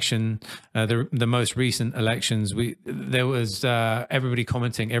the election, the most recent elections, there was everybody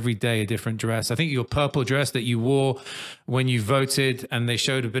commenting every day a different dress. I think your purple dress that you wore when you voted, and they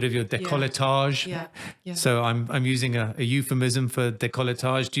showed a bit of your décolletage. Yeah. So I'm using a euphemism for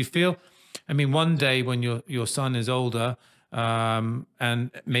décolletage. Do you feel, I mean, one day when your son is older,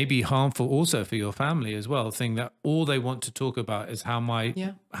 and maybe harmful also for your family as well, thing that all they want to talk about is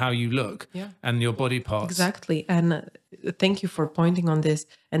how you look and your body parts. Exactly. And thank you for pointing on this.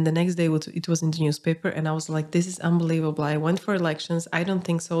 And the next day it was in the newspaper, and I was like, this is unbelievable. I went for elections. I don't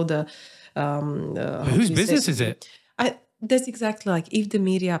think so. Whose business is it? That's exactly like if the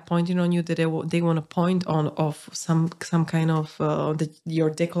media are pointing on you that they want to point on of some kind of that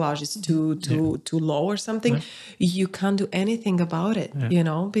your decollage is too low or something, you can't do anything about it, you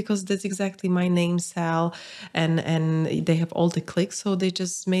know, because that's exactly my name sell, and they have all the clicks, so they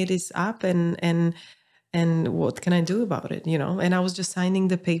just made this up, and what can I do about it, you know? And I was just signing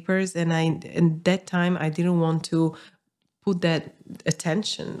the papers, and that time I didn't want to put that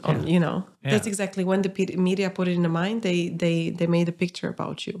attention on, you know. That's exactly when the media put it in the mind, they made a picture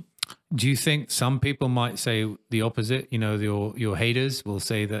about you. Do you think some people might say the opposite? You know, your haters will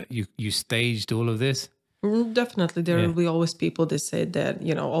say that you staged all of this? Definitely. There will be always people that say that,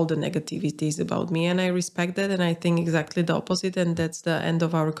 you know, all the negativity is about me, and I respect that, and I think exactly the opposite, and that's the end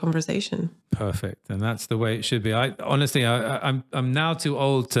of our conversation. Perfect. And that's the way it should be. I honestly, I'm now too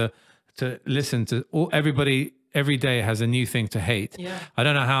old to listen to everybody. Every day has a new thing to hate. I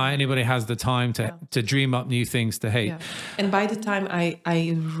don't know how anybody has the time to dream up new things to hate. And by the time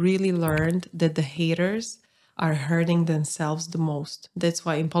I really learned that the haters are hurting themselves the most. That's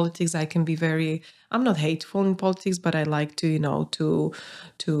why in politics I can be I'm not hateful in politics, but I like to, you know, to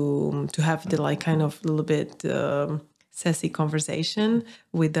have the like kind of little bit sassy conversation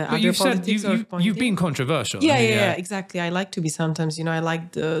with the other politics. You've been controversial. Yeah, exactly. I like to be sometimes, you know, I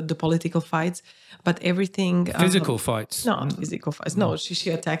like the political fights, but everything... Physical fights. No, physical fights. No, she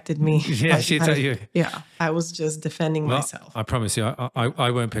attacked me. Yeah, she attacked you. Yeah, I was just defending myself. I promise you, I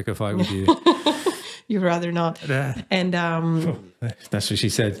won't pick a fight with you. You'd rather not. And that's what she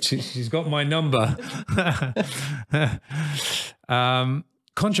said. She's got my number.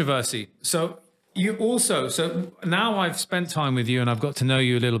 Controversy. So now I've spent time with you and I've got to know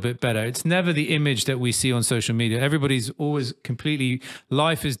you a little bit better. It's never the image that we see on social media. Everybody's always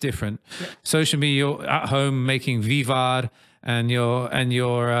life is different. Social media, you're at home making vivar, and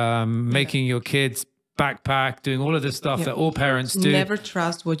you're making your kids backpack, doing all of the stuff that all parents do. Never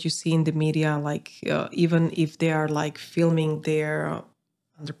trust what you see in the media, like even if they are like filming their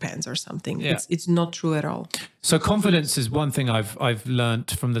underpants or something. It's not true at all. So confidence is one thing I've learned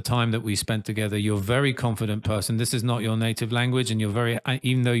from the time that we spent together. You're a very confident person. This is not your native language, and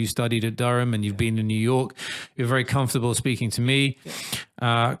even though you studied at Durham and you've been in New York, you're very comfortable speaking to me.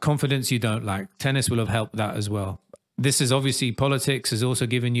 Confidence you don't lack. Tennis will have helped that as well. This is obviously, politics has also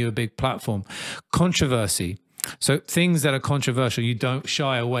given you a big platform. Controversy. So things that are controversial, you don't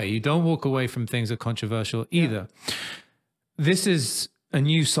shy away. You don't walk away from things that are controversial either. This is a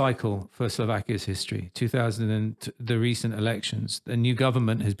new cycle for Slovakia's history. 2000 and the recent elections, a new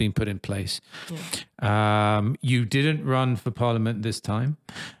government has been put in place. You didn't run for parliament this time.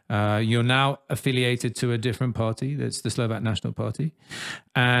 You're now affiliated to a different party. That's the Slovak National Party.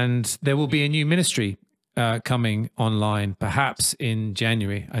 And there will be a new ministry coming online, perhaps in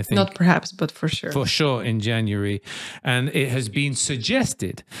January, I think. Not perhaps, but for sure. For sure in January. And it has been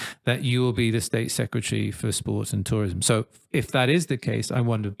suggested that you will be the State Secretary for Sports and Tourism. So if that is the case, I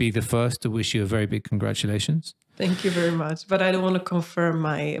want to be the first to wish you a very big congratulations. Thank you very much. But I don't want to confirm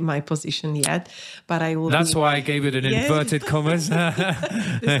my position yet. But I will. That's why I gave it an inverted commas. That's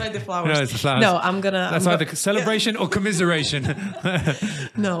why the flowers. No, it's the flowers. No, I'm gonna. That's either celebration or commiseration.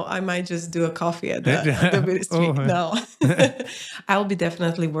 No, I might just do a coffee at the ministry. No, I'll be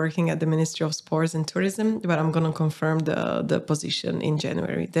definitely working at the Ministry of Sports and Tourism, but I'm gonna confirm the position in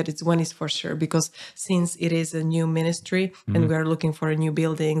January. That it's when it's for sure, because since it is a new ministry and we are looking for new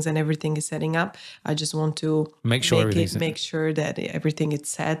buildings and everything is setting up, I just want to make sure that everything is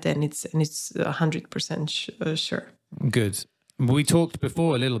set and it's 100% sure. Good. We talked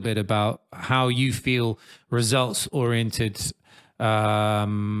before a little bit about how you feel results-oriented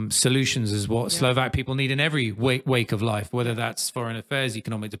solutions is what Slovak people need in every wake of life, whether that's foreign affairs,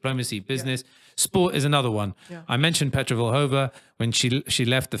 economic diplomacy, business. Sport is another one. I mentioned Petra Vlhova when she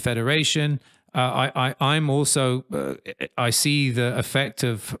left the federation. I'm also, I see the effect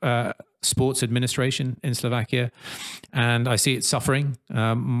of sports administration in Slovakia, and I see it suffering.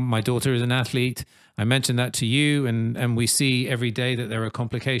 My daughter is an athlete. I mentioned that to you, and we see every day that there are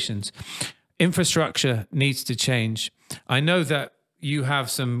complications. Infrastructure needs to change. I know that you have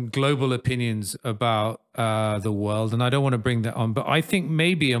some global opinions about the world, and I don't want to bring that on, but I think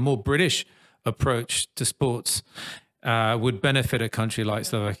maybe a more British approach to sports would benefit a country like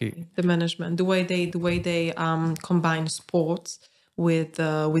Slovakia. The management, the way they combine sports with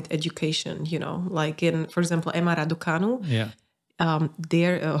education, you know, like in, for example, Emma Raducanu.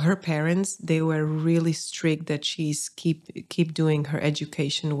 her parents, they were really strict that she's keep doing her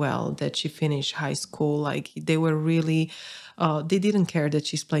education well, that she finished high school. Like they were really, they didn't care that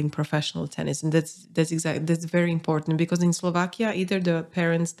she's playing professional tennis, and that's very important, because in Slovakia, either the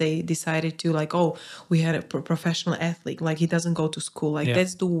parents, they decided to like, oh, we had a professional athlete, like he doesn't go to school, like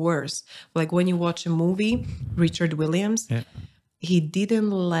that's the worst. Like when you watch a movie, Richard Williams, he didn't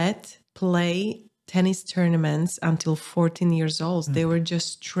let play tennis tournaments until 14 years old. They were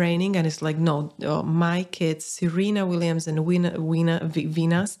just training, and it's like, no, my kids, Serena Williams and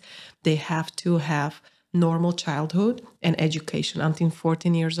Venus, they have to have normal childhood and education until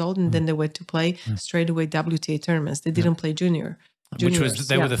 14 years old, and then they went to play straight away WTA tournaments. They didn't play juniors. Which was,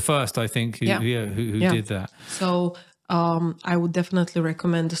 they were the first, I think, who did that. So I would definitely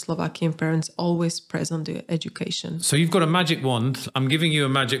recommend the Slovakian parents always press on the education. So you've got a magic wand. I'm giving you a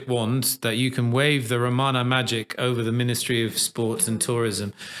magic wand that you can wave the Romana magic over the Ministry of Sports and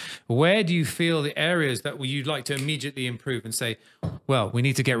Tourism. Where do you feel the areas that you'd like to immediately improve and say, well, we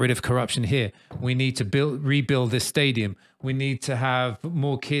need to get rid of corruption here. We need to rebuild this stadium. We need to have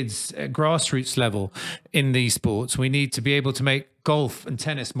more kids at grassroots level in these sports. We need to be able to make golf and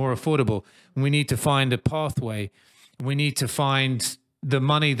tennis more affordable. We need to find a pathway. We need to find the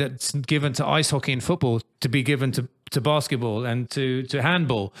money that's given to ice hockey and football to be given to basketball and to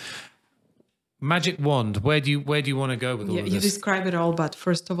handball. Magic wand, where do you want to go with all of this? You describe it all, but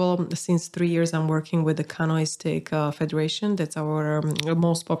first of all, since 3 years, I'm working with the Canoeistic Federation. That's our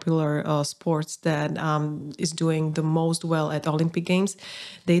most popular sports that is doing the most well at Olympic Games.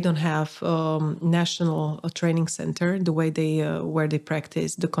 They don't have national training center. The way where they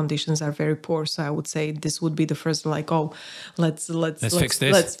practice, the conditions are very poor. So I would say this would be the first, like, oh, let's fix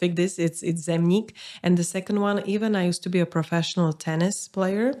this. Let's fix this. It's Zemnik. And the second one, even I used to be a professional tennis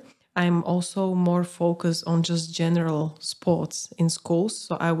player. I'm also more focused on just general sports in schools.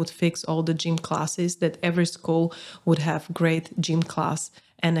 So I would fix all the gym classes, that every school would have great gym class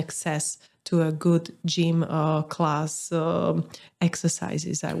and access to a good gym class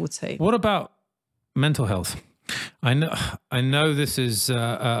exercises, I would say. What about mental health? I know this is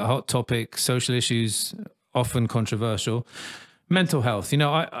a hot topic, social issues, often controversial. Mental health. You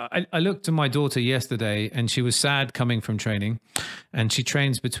know, I looked at my daughter yesterday and she was sad coming from training, and she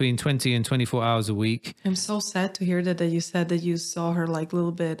trains between 20 and 24 hours a week. I'm so sad to hear that you said that you saw her like a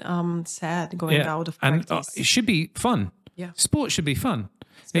little bit sad going out of practice. And it should be fun. Yeah. Sport should be fun.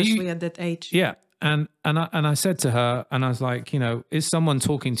 Especially at that age. Yeah. And I said to her, and I was like, you know, is someone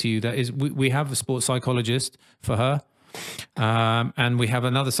talking to you that is, we have a sports psychologist for her. And we have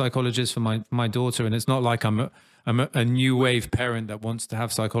another psychologist for my daughter. And it's not like I'm a new wave parent that wants to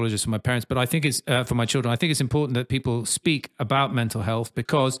have psychologists for my parents, but I think it's for my children. I think it's important that people speak about mental health,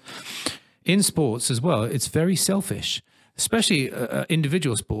 because in sports as well, it's very selfish, especially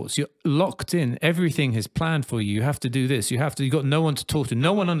individual sports. You're locked in. Everything is planned for you. You have to do this. You've got no one to talk to.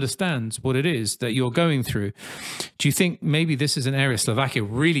 No one understands what it is that you're going through. Do you think maybe this is an area Slovakia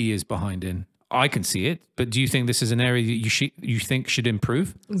really is behind in? I can see it, but do you think this is an area that you think should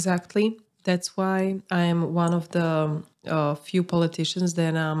improve? Exactly. That's why I'm one of the few politicians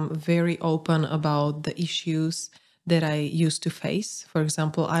that I'm very open about the issues that I used to face. For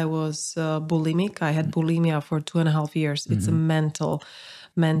example, I was bulimic. I had bulimia for 2.5 years. It's a mental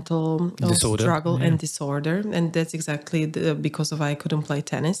disorder. Struggle and disorder. And that's exactly because of I couldn't play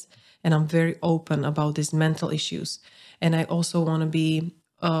tennis. And I'm very open about these mental issues. And I also want to be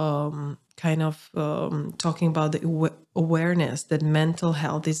talking about the awareness that mental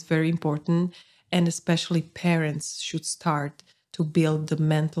health is very important, and especially parents should start to build the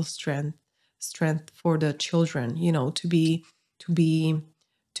mental strength for the children, you know, to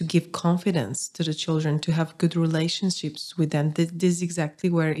give confidence to the children, to have good relationships with them. This is exactly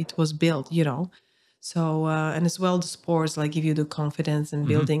where it was built, you know. So, and as well, the sports like give you the confidence and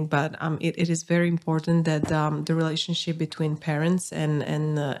building, but it is very important that the relationship between parents and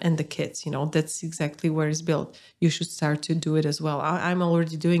the kids, you know, that's exactly where it's built. You should start to do it as well. I'm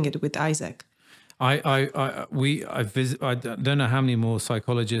already doing it with Isaac. I don't know how many more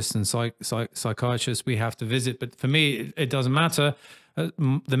psychologists and psychiatrists we have to visit, but for me, it doesn't matter.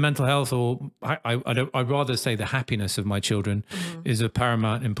 The mental health, or I'd rather say the happiness of my children is of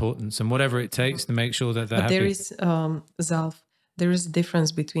paramount importance, and whatever it takes to make sure that they're happy. There is, Zalf, there is a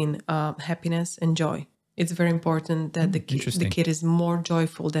difference between happiness and joy. It's very important that the kid is more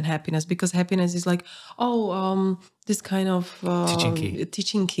joyful than happiness, because happiness is like, this kind of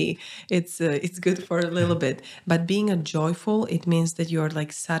teaching key. It's good for a little bit, but being a joyful, it means that you're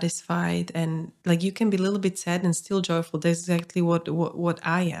like satisfied, and like you can be a little bit sad and still joyful. That's exactly what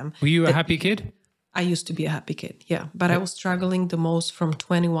I am. Were you a happy kid? I used to be a happy kid, yeah. But I was struggling the most from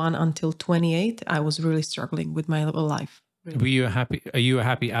 21 until 28. I was really struggling with my life. Really. Are you a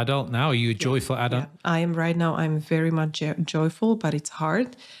happy adult now? Are you a joyful adult? Yeah, I am right now. I'm very much joyful, but it's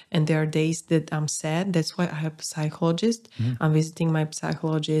hard. And there are days that I'm sad. That's why I have a psychologist. I'm visiting my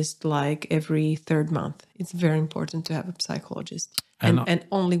psychologist like every third month. It's very important to have a psychologist and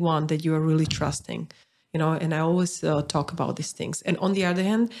only one that you are really trusting. You know, and I always talk about these things. And on the other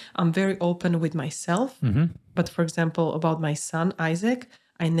hand, I'm very open with myself. But for example, about my son, Isaac,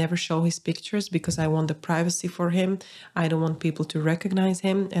 I never show his pictures because I want the privacy for him. I don't want people to recognize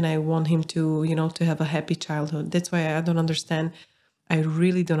him. And I want him to, you know, to have a happy childhood. That's why I don't understand. I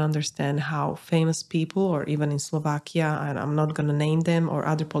really don't understand how famous people, or even in Slovakia, and I'm not going to name them, or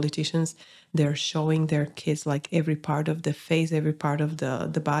other politicians, they're showing their kids like every part of the face, every part of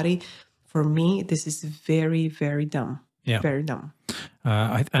the body. For me, this is very, very dumb. Yeah. Very dumb.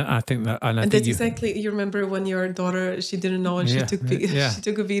 I think that, and that's exactly. You remember when your daughter, she didn't know, and she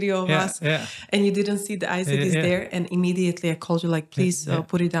took a video of us, and you didn't see the Isaac is there, and immediately I called you like, please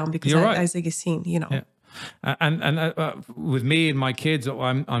put it down because Isaac is seen. You know. Yeah. And with me and my kids,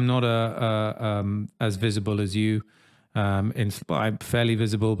 I'm not as visible as you. I'm fairly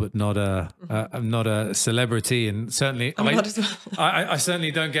visible, but not I'm not a celebrity, and certainly I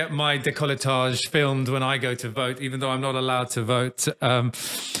certainly don't get my décolletage filmed when I go to vote, even though I'm not allowed to vote.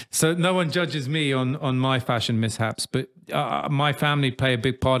 So no one judges me on my fashion mishaps, but my family play a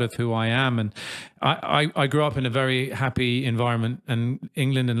big part of who I am, and I grew up in a very happy environment, and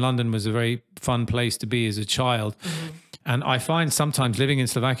England and London was a very fun place to be as a child. And I find sometimes living in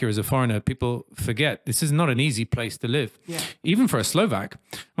Slovakia as a foreigner, people forget this is not an easy place to live, even for a Slovak.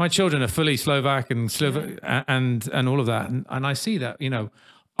 My children are fully Slovak and and all of that. And I see that, you know,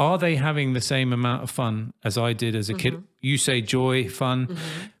 are they having the same amount of fun as I did as a kid? You say joy, fun.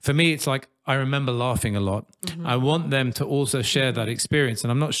 For me, it's like I remember laughing a lot. I want them to also share that experience.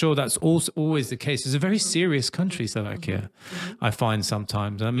 And I'm not sure that's also always the case. It's a very serious country, Slovakia, I find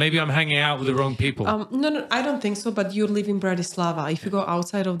sometimes. Maybe I'm hanging out with the wrong people. No, I don't think so. But you live in Bratislava. If you go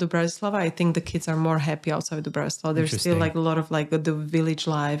outside of the Bratislava, I think the kids are more happy outside of the Bratislava. There's still like a lot of like the village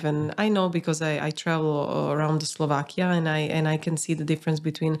life. And I know because I travel around the Slovakia, and I can see the difference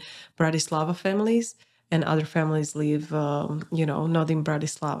between Bratislava families and other families live, you know, not in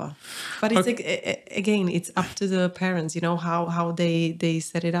Bratislava. But it's again, it's up to the parents, you know, how they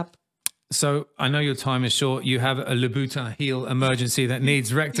set it up. So I know your time is short. You have a Louboutin heel emergency that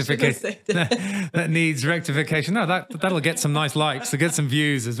needs rectification. That needs rectification. No, that'll get some nice likes, to get some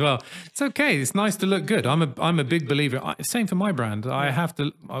views as well. It's okay. It's nice to look good. I'm a big believer. Same for my brand. I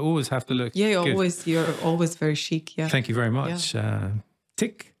always have to look. Yeah, good. You're always very chic. Yeah. Thank you very much. Yeah.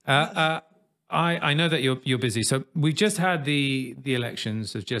 Tick. I know that you're busy. So we just had the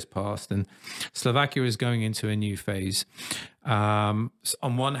elections have just passed, and Slovakia is going into a new phase. On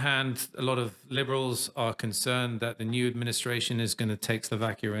one hand, a lot of liberals are concerned that the new administration is going to take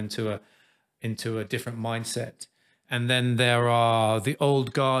Slovakia into a different mindset. And then there are the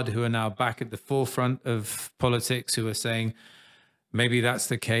old guard who are now back at the forefront of politics, who are saying maybe that's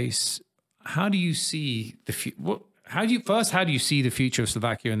the case. How do you see how do you see the future of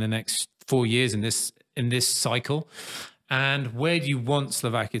Slovakia in the next 4 years in this cycle, and where do you want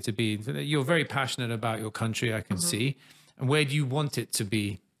Slovakia to be? You're very passionate about your country, I can see. And where do you want it to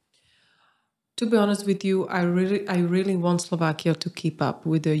be? To be honest with you, I really want Slovakia to keep up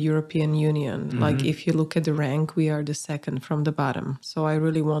with the European Union. Like if you look at the rank, we are the second from the bottom. So I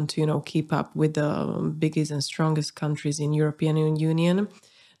really want to, you know, keep up with the biggest and strongest countries in European Union.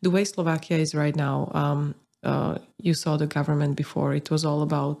 The way Slovakia is right now, you saw the government before. It was all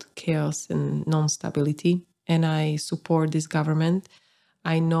about chaos and non-stability. And I support this government.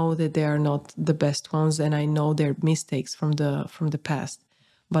 I know that they are not the best ones, and I know their mistakes from the past.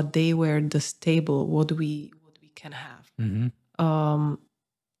 But they were the stable what we can have.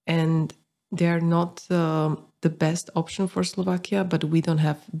 And they are not the best option for Slovakia, but we don't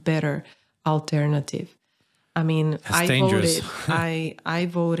have better alternative. I mean, I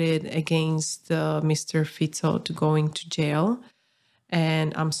voted against Mr. Fico to going to jail.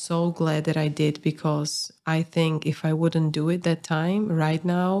 And I'm so glad that I did, because I think if I wouldn't do it that time, right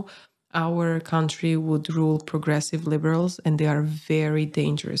now, our country would rule progressive liberals, and they are very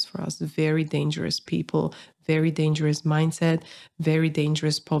dangerous for us, very dangerous people, very dangerous mindset, very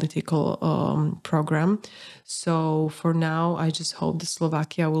dangerous political program. So for now, I just hope that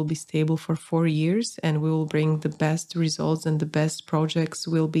Slovakia will be stable for 4 years, and we will bring the best results, and the best projects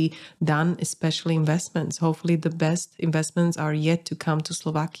will be done, especially investments. Hopefully the best investments are yet to come to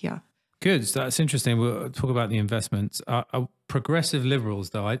Slovakia. Good. That's interesting. We'll talk about the investments. Progressive liberals,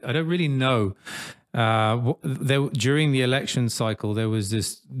 though, I don't really know during the election cycle, there was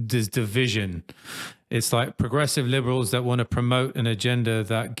this division. It's like progressive liberals that want to promote an agenda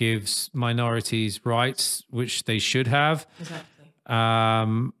that gives minorities rights, which they should have. Exactly.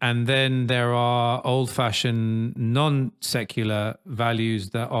 And then there are old-fashioned, non-secular values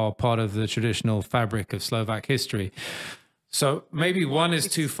that are part of the traditional fabric of Slovak history. So maybe one is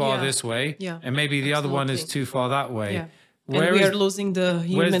too far this way, and maybe the other one is too far that way. Yeah. And we are losing the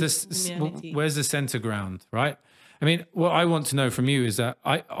humanity. Where's the center ground, right? I mean, what I want to know from you is that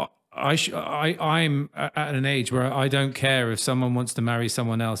I'm at an age where I don't care if someone wants to marry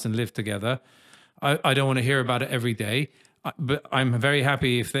someone else and live together. I don't want to hear about it every day. But I'm very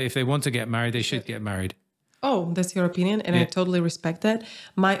happy if they want to get married, they should get married. Oh, that's your opinion, and I totally respect that.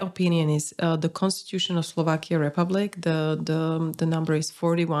 My opinion is the Constitution of Slovakia Republic. The number is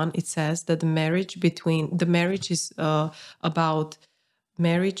 41. It says that the marriage is about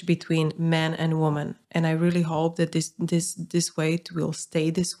marriage between man and woman, and I really hope that this way it will stay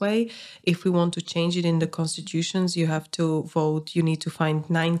this way. If we want to change it in the constitutions, you have to vote. You need to find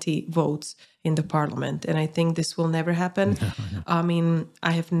 90 votes in the parliament, and I think this will never happen. No. I mean,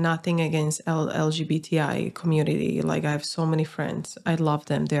 I have nothing against LGBTI community. Like, I have so many friends. I love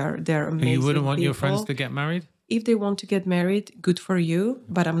them. They're amazing. You wouldn't want people. Your friends to get married? If they want to get married, good for you.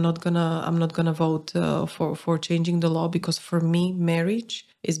 But I'm not gonna vote for changing the law, because for me, marriage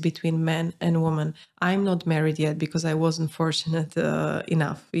is between man and woman. I'm not married yet because I wasn't fortunate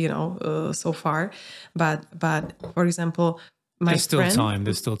enough, so far. But for example, There's still time.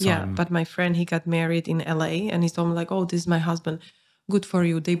 Yeah, but my friend, he got married in LA, and he told me like, "Oh, this is my husband." Good for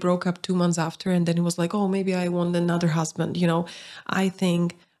you. They broke up 2 months after, and then he was like, "Oh, maybe I want another husband." I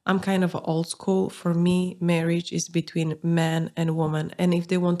think I'm kind of old school. For me, marriage is between man and woman, and if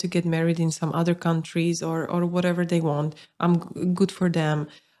they want to get married in some other countries or whatever they want, I'm good for them.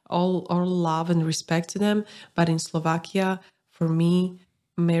 All love and respect to them. But in Slovakia, for me,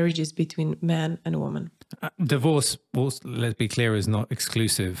 marriage is between man and woman. Divorce, let's be clear, is not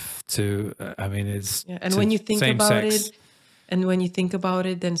exclusive to. It's and when you think about it. And when you think about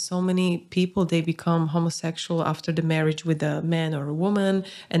it, then so many people, they become homosexual after the marriage with a man or a woman.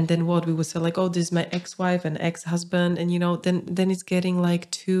 And then what we would say, like, "Oh, this is my ex-wife and ex-husband," and then it's getting like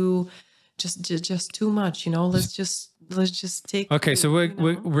just too much. Let's just take. Okay, so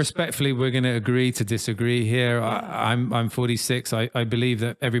we're respectfully, we're going to agree to disagree here. Yeah. I'm 46. I believe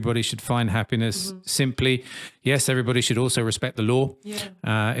that everybody should find happiness simply. Yes, everybody should also respect the law.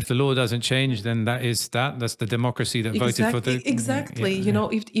 Yeah. If the law doesn't change, then that's the democracy that voted for the. Exactly.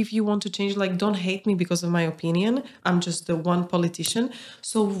 If you want to change, like, don't hate me because of my opinion. I'm just the one politician.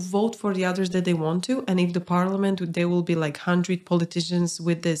 So vote for the others that they want to. And if the parliament, there will be like 100 politicians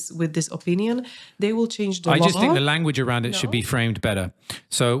with this opinion, they will change the law. I just think the language around it should be framed better.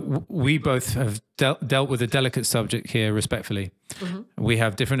 So we both have dealt with a delicate subject here respectfully. We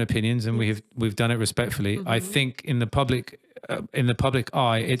have different opinions, and we've done it respectfully. I think in the public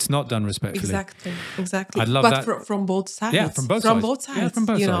eye, it's not done respectfully. Exactly. I'd love that from both sides. Yeah, from both sides. Yeah, from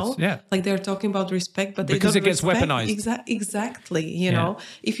both sides. Yeah, like they're talking about respect, but because it gets weaponized. Exactly.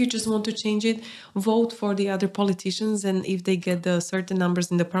 If you just want to change it, vote for the other politicians, and if they get the certain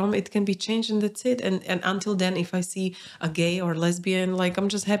numbers in the parliament, it can be changed, and that's it. And until then, if I see a gay or lesbian, like, I'm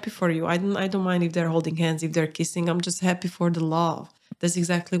just happy for you. I don't mind if they're holding hands, if they're kissing. I'm just happy for the love. That's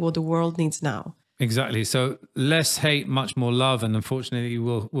exactly what the world needs now. Exactly. So less hate, much more love, and unfortunately,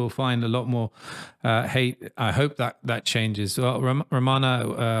 we'll find a lot more hate. I hope that changes. Well,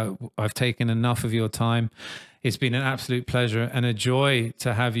 Romana, I've taken enough of your time. It's been an absolute pleasure and a joy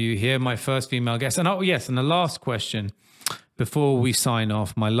to have you here, my first female guest. And and the last question before we sign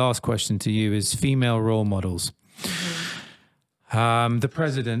off, my last question to you is female role models. The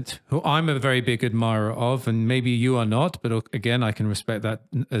president, who I'm a very big admirer of, and maybe you are not, but again, I can respect that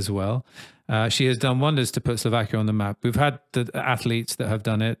as well. She has done wonders to put Slovakia on the map. We've had the athletes that have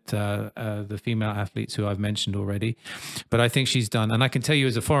done it, the female athletes who I've mentioned already, but I think she's done, and I can tell you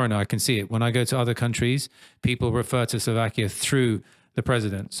as a foreigner, I can see it. When I go to other countries, people refer to Slovakia through the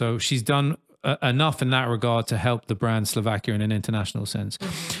president. So she's done enough in that regard to help the brand Slovakia in an international sense.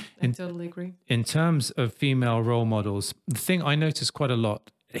 I totally agree. In terms of female role models, the thing I notice quite a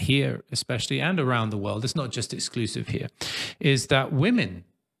lot here, especially, and around the world, it's not just exclusive here, is that women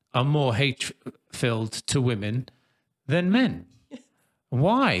are more hate-filled to women than men.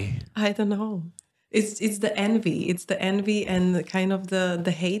 Why? I don't know. It's the envy. It's the envy and kind of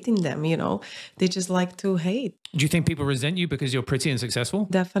the hate in them, They just like to hate. Do you think people resent you because you're pretty and successful?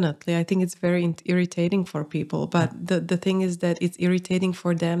 Definitely. I think it's very irritating for people. But the thing is that it's irritating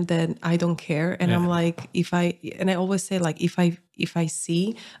for them that I don't care. And I'm like, I always say, like, if I if I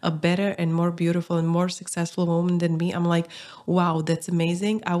see a better and more beautiful and more successful woman than me, I'm like, wow, that's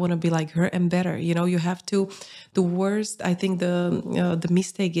amazing. I want to be like her and better. You know, you have to. The worst, I think, the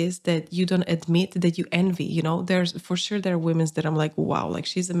mistake is that you don't admit that you envy. You know, there's for sure there are women that I'm like, wow, like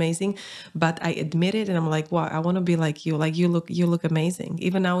she's amazing, but I admit it and I'm like, wow, I want to be like you. Like you look amazing.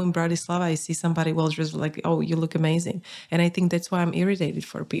 Even now in Bratislava, I see somebody well dressed, like, oh, you look amazing, and I think that's why I'm irritated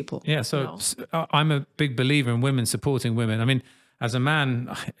for people. Yeah, so I'm a big believer in women supporting women. I mean, as a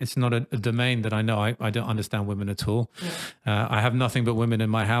man, it's not a domain that I know. I don't understand women at all. Yeah. I have nothing but women in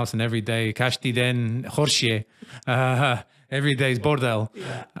my house, and every day, každý den horšie. Every day's bordel.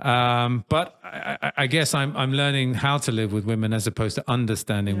 Yeah. But I guess I'm learning how to live with women as opposed to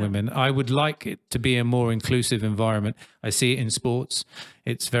understanding women. I would like it to be a more inclusive environment. I see it in sports.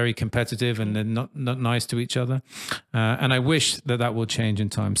 It's very competitive and they're not nice to each other. And I wish that will change in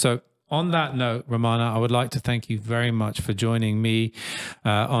time. So on that note, Romana, I would like to thank you very much for joining me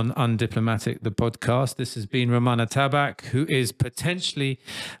on Undiplomatic, the podcast. This has been Romana Tabák, who is potentially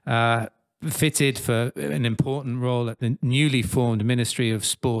fitted for an important role at the newly formed Ministry of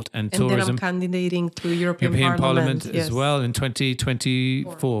Sport and Tourism. And then I'm candidating to European Parliament as well in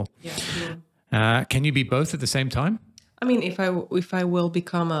 2024. Yeah. Can you be both at the same time? I mean, if I will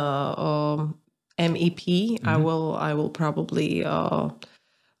become a MEP, I will probably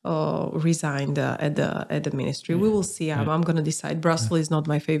resigned at the ministry. We will see. I'm going to decide. Brussels is not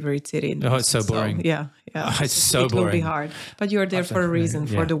my favorite city. Oh, it's so boring. So, yeah. It's so boring. It will be hard. But you're there for a reason,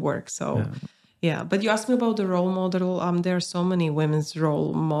 for the work. So, yeah. But you asked me about the role model. There are so many women's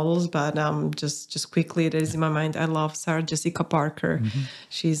role models, but just quickly, that is in my mind. I love Sarah Jessica Parker.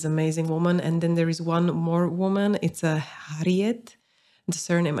 She's an amazing woman. And then there is one more woman. It's a Harriet. The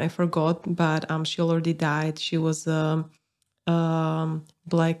surname I forgot, but she already died. She was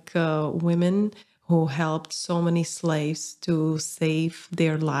Black women who helped so many slaves to save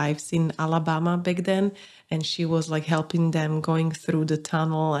their lives in Alabama back then, and she was like helping them going through the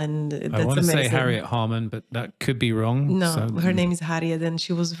tunnel. And that's I want to amazing. say Harriet Harman, but that could be wrong. No, her name is Harriet, and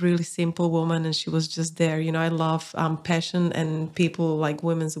she was a really simple woman, and she was just there. You know, I love passion and people like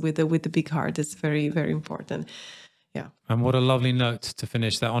women with a big heart. It's very, very important. Yeah. And what a lovely note to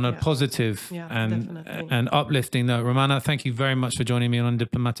finish that on a positive and uplifting note. Romana, thank you very much for joining me on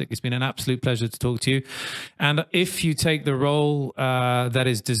Undiplomatic. It's been an absolute pleasure to talk to you. And if you take the role that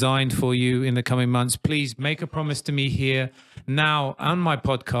is designed for you in the coming months, please make a promise to me here now on my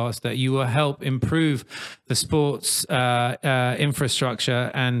podcast that you will help improve the sports infrastructure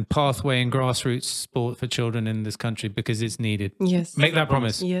and pathway and grassroots sport for children in this country, because it's needed. Yes. Make that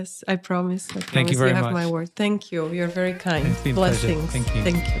promise. Yes, I promise. Thank you very much. You have my word. Thank you. You're very kind. It's been Blessings. Thank you.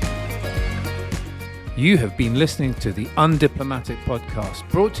 Thank you. You have been listening to the Undiplomatic podcast,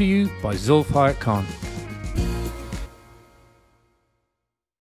 brought to you by Hyatt-Khan.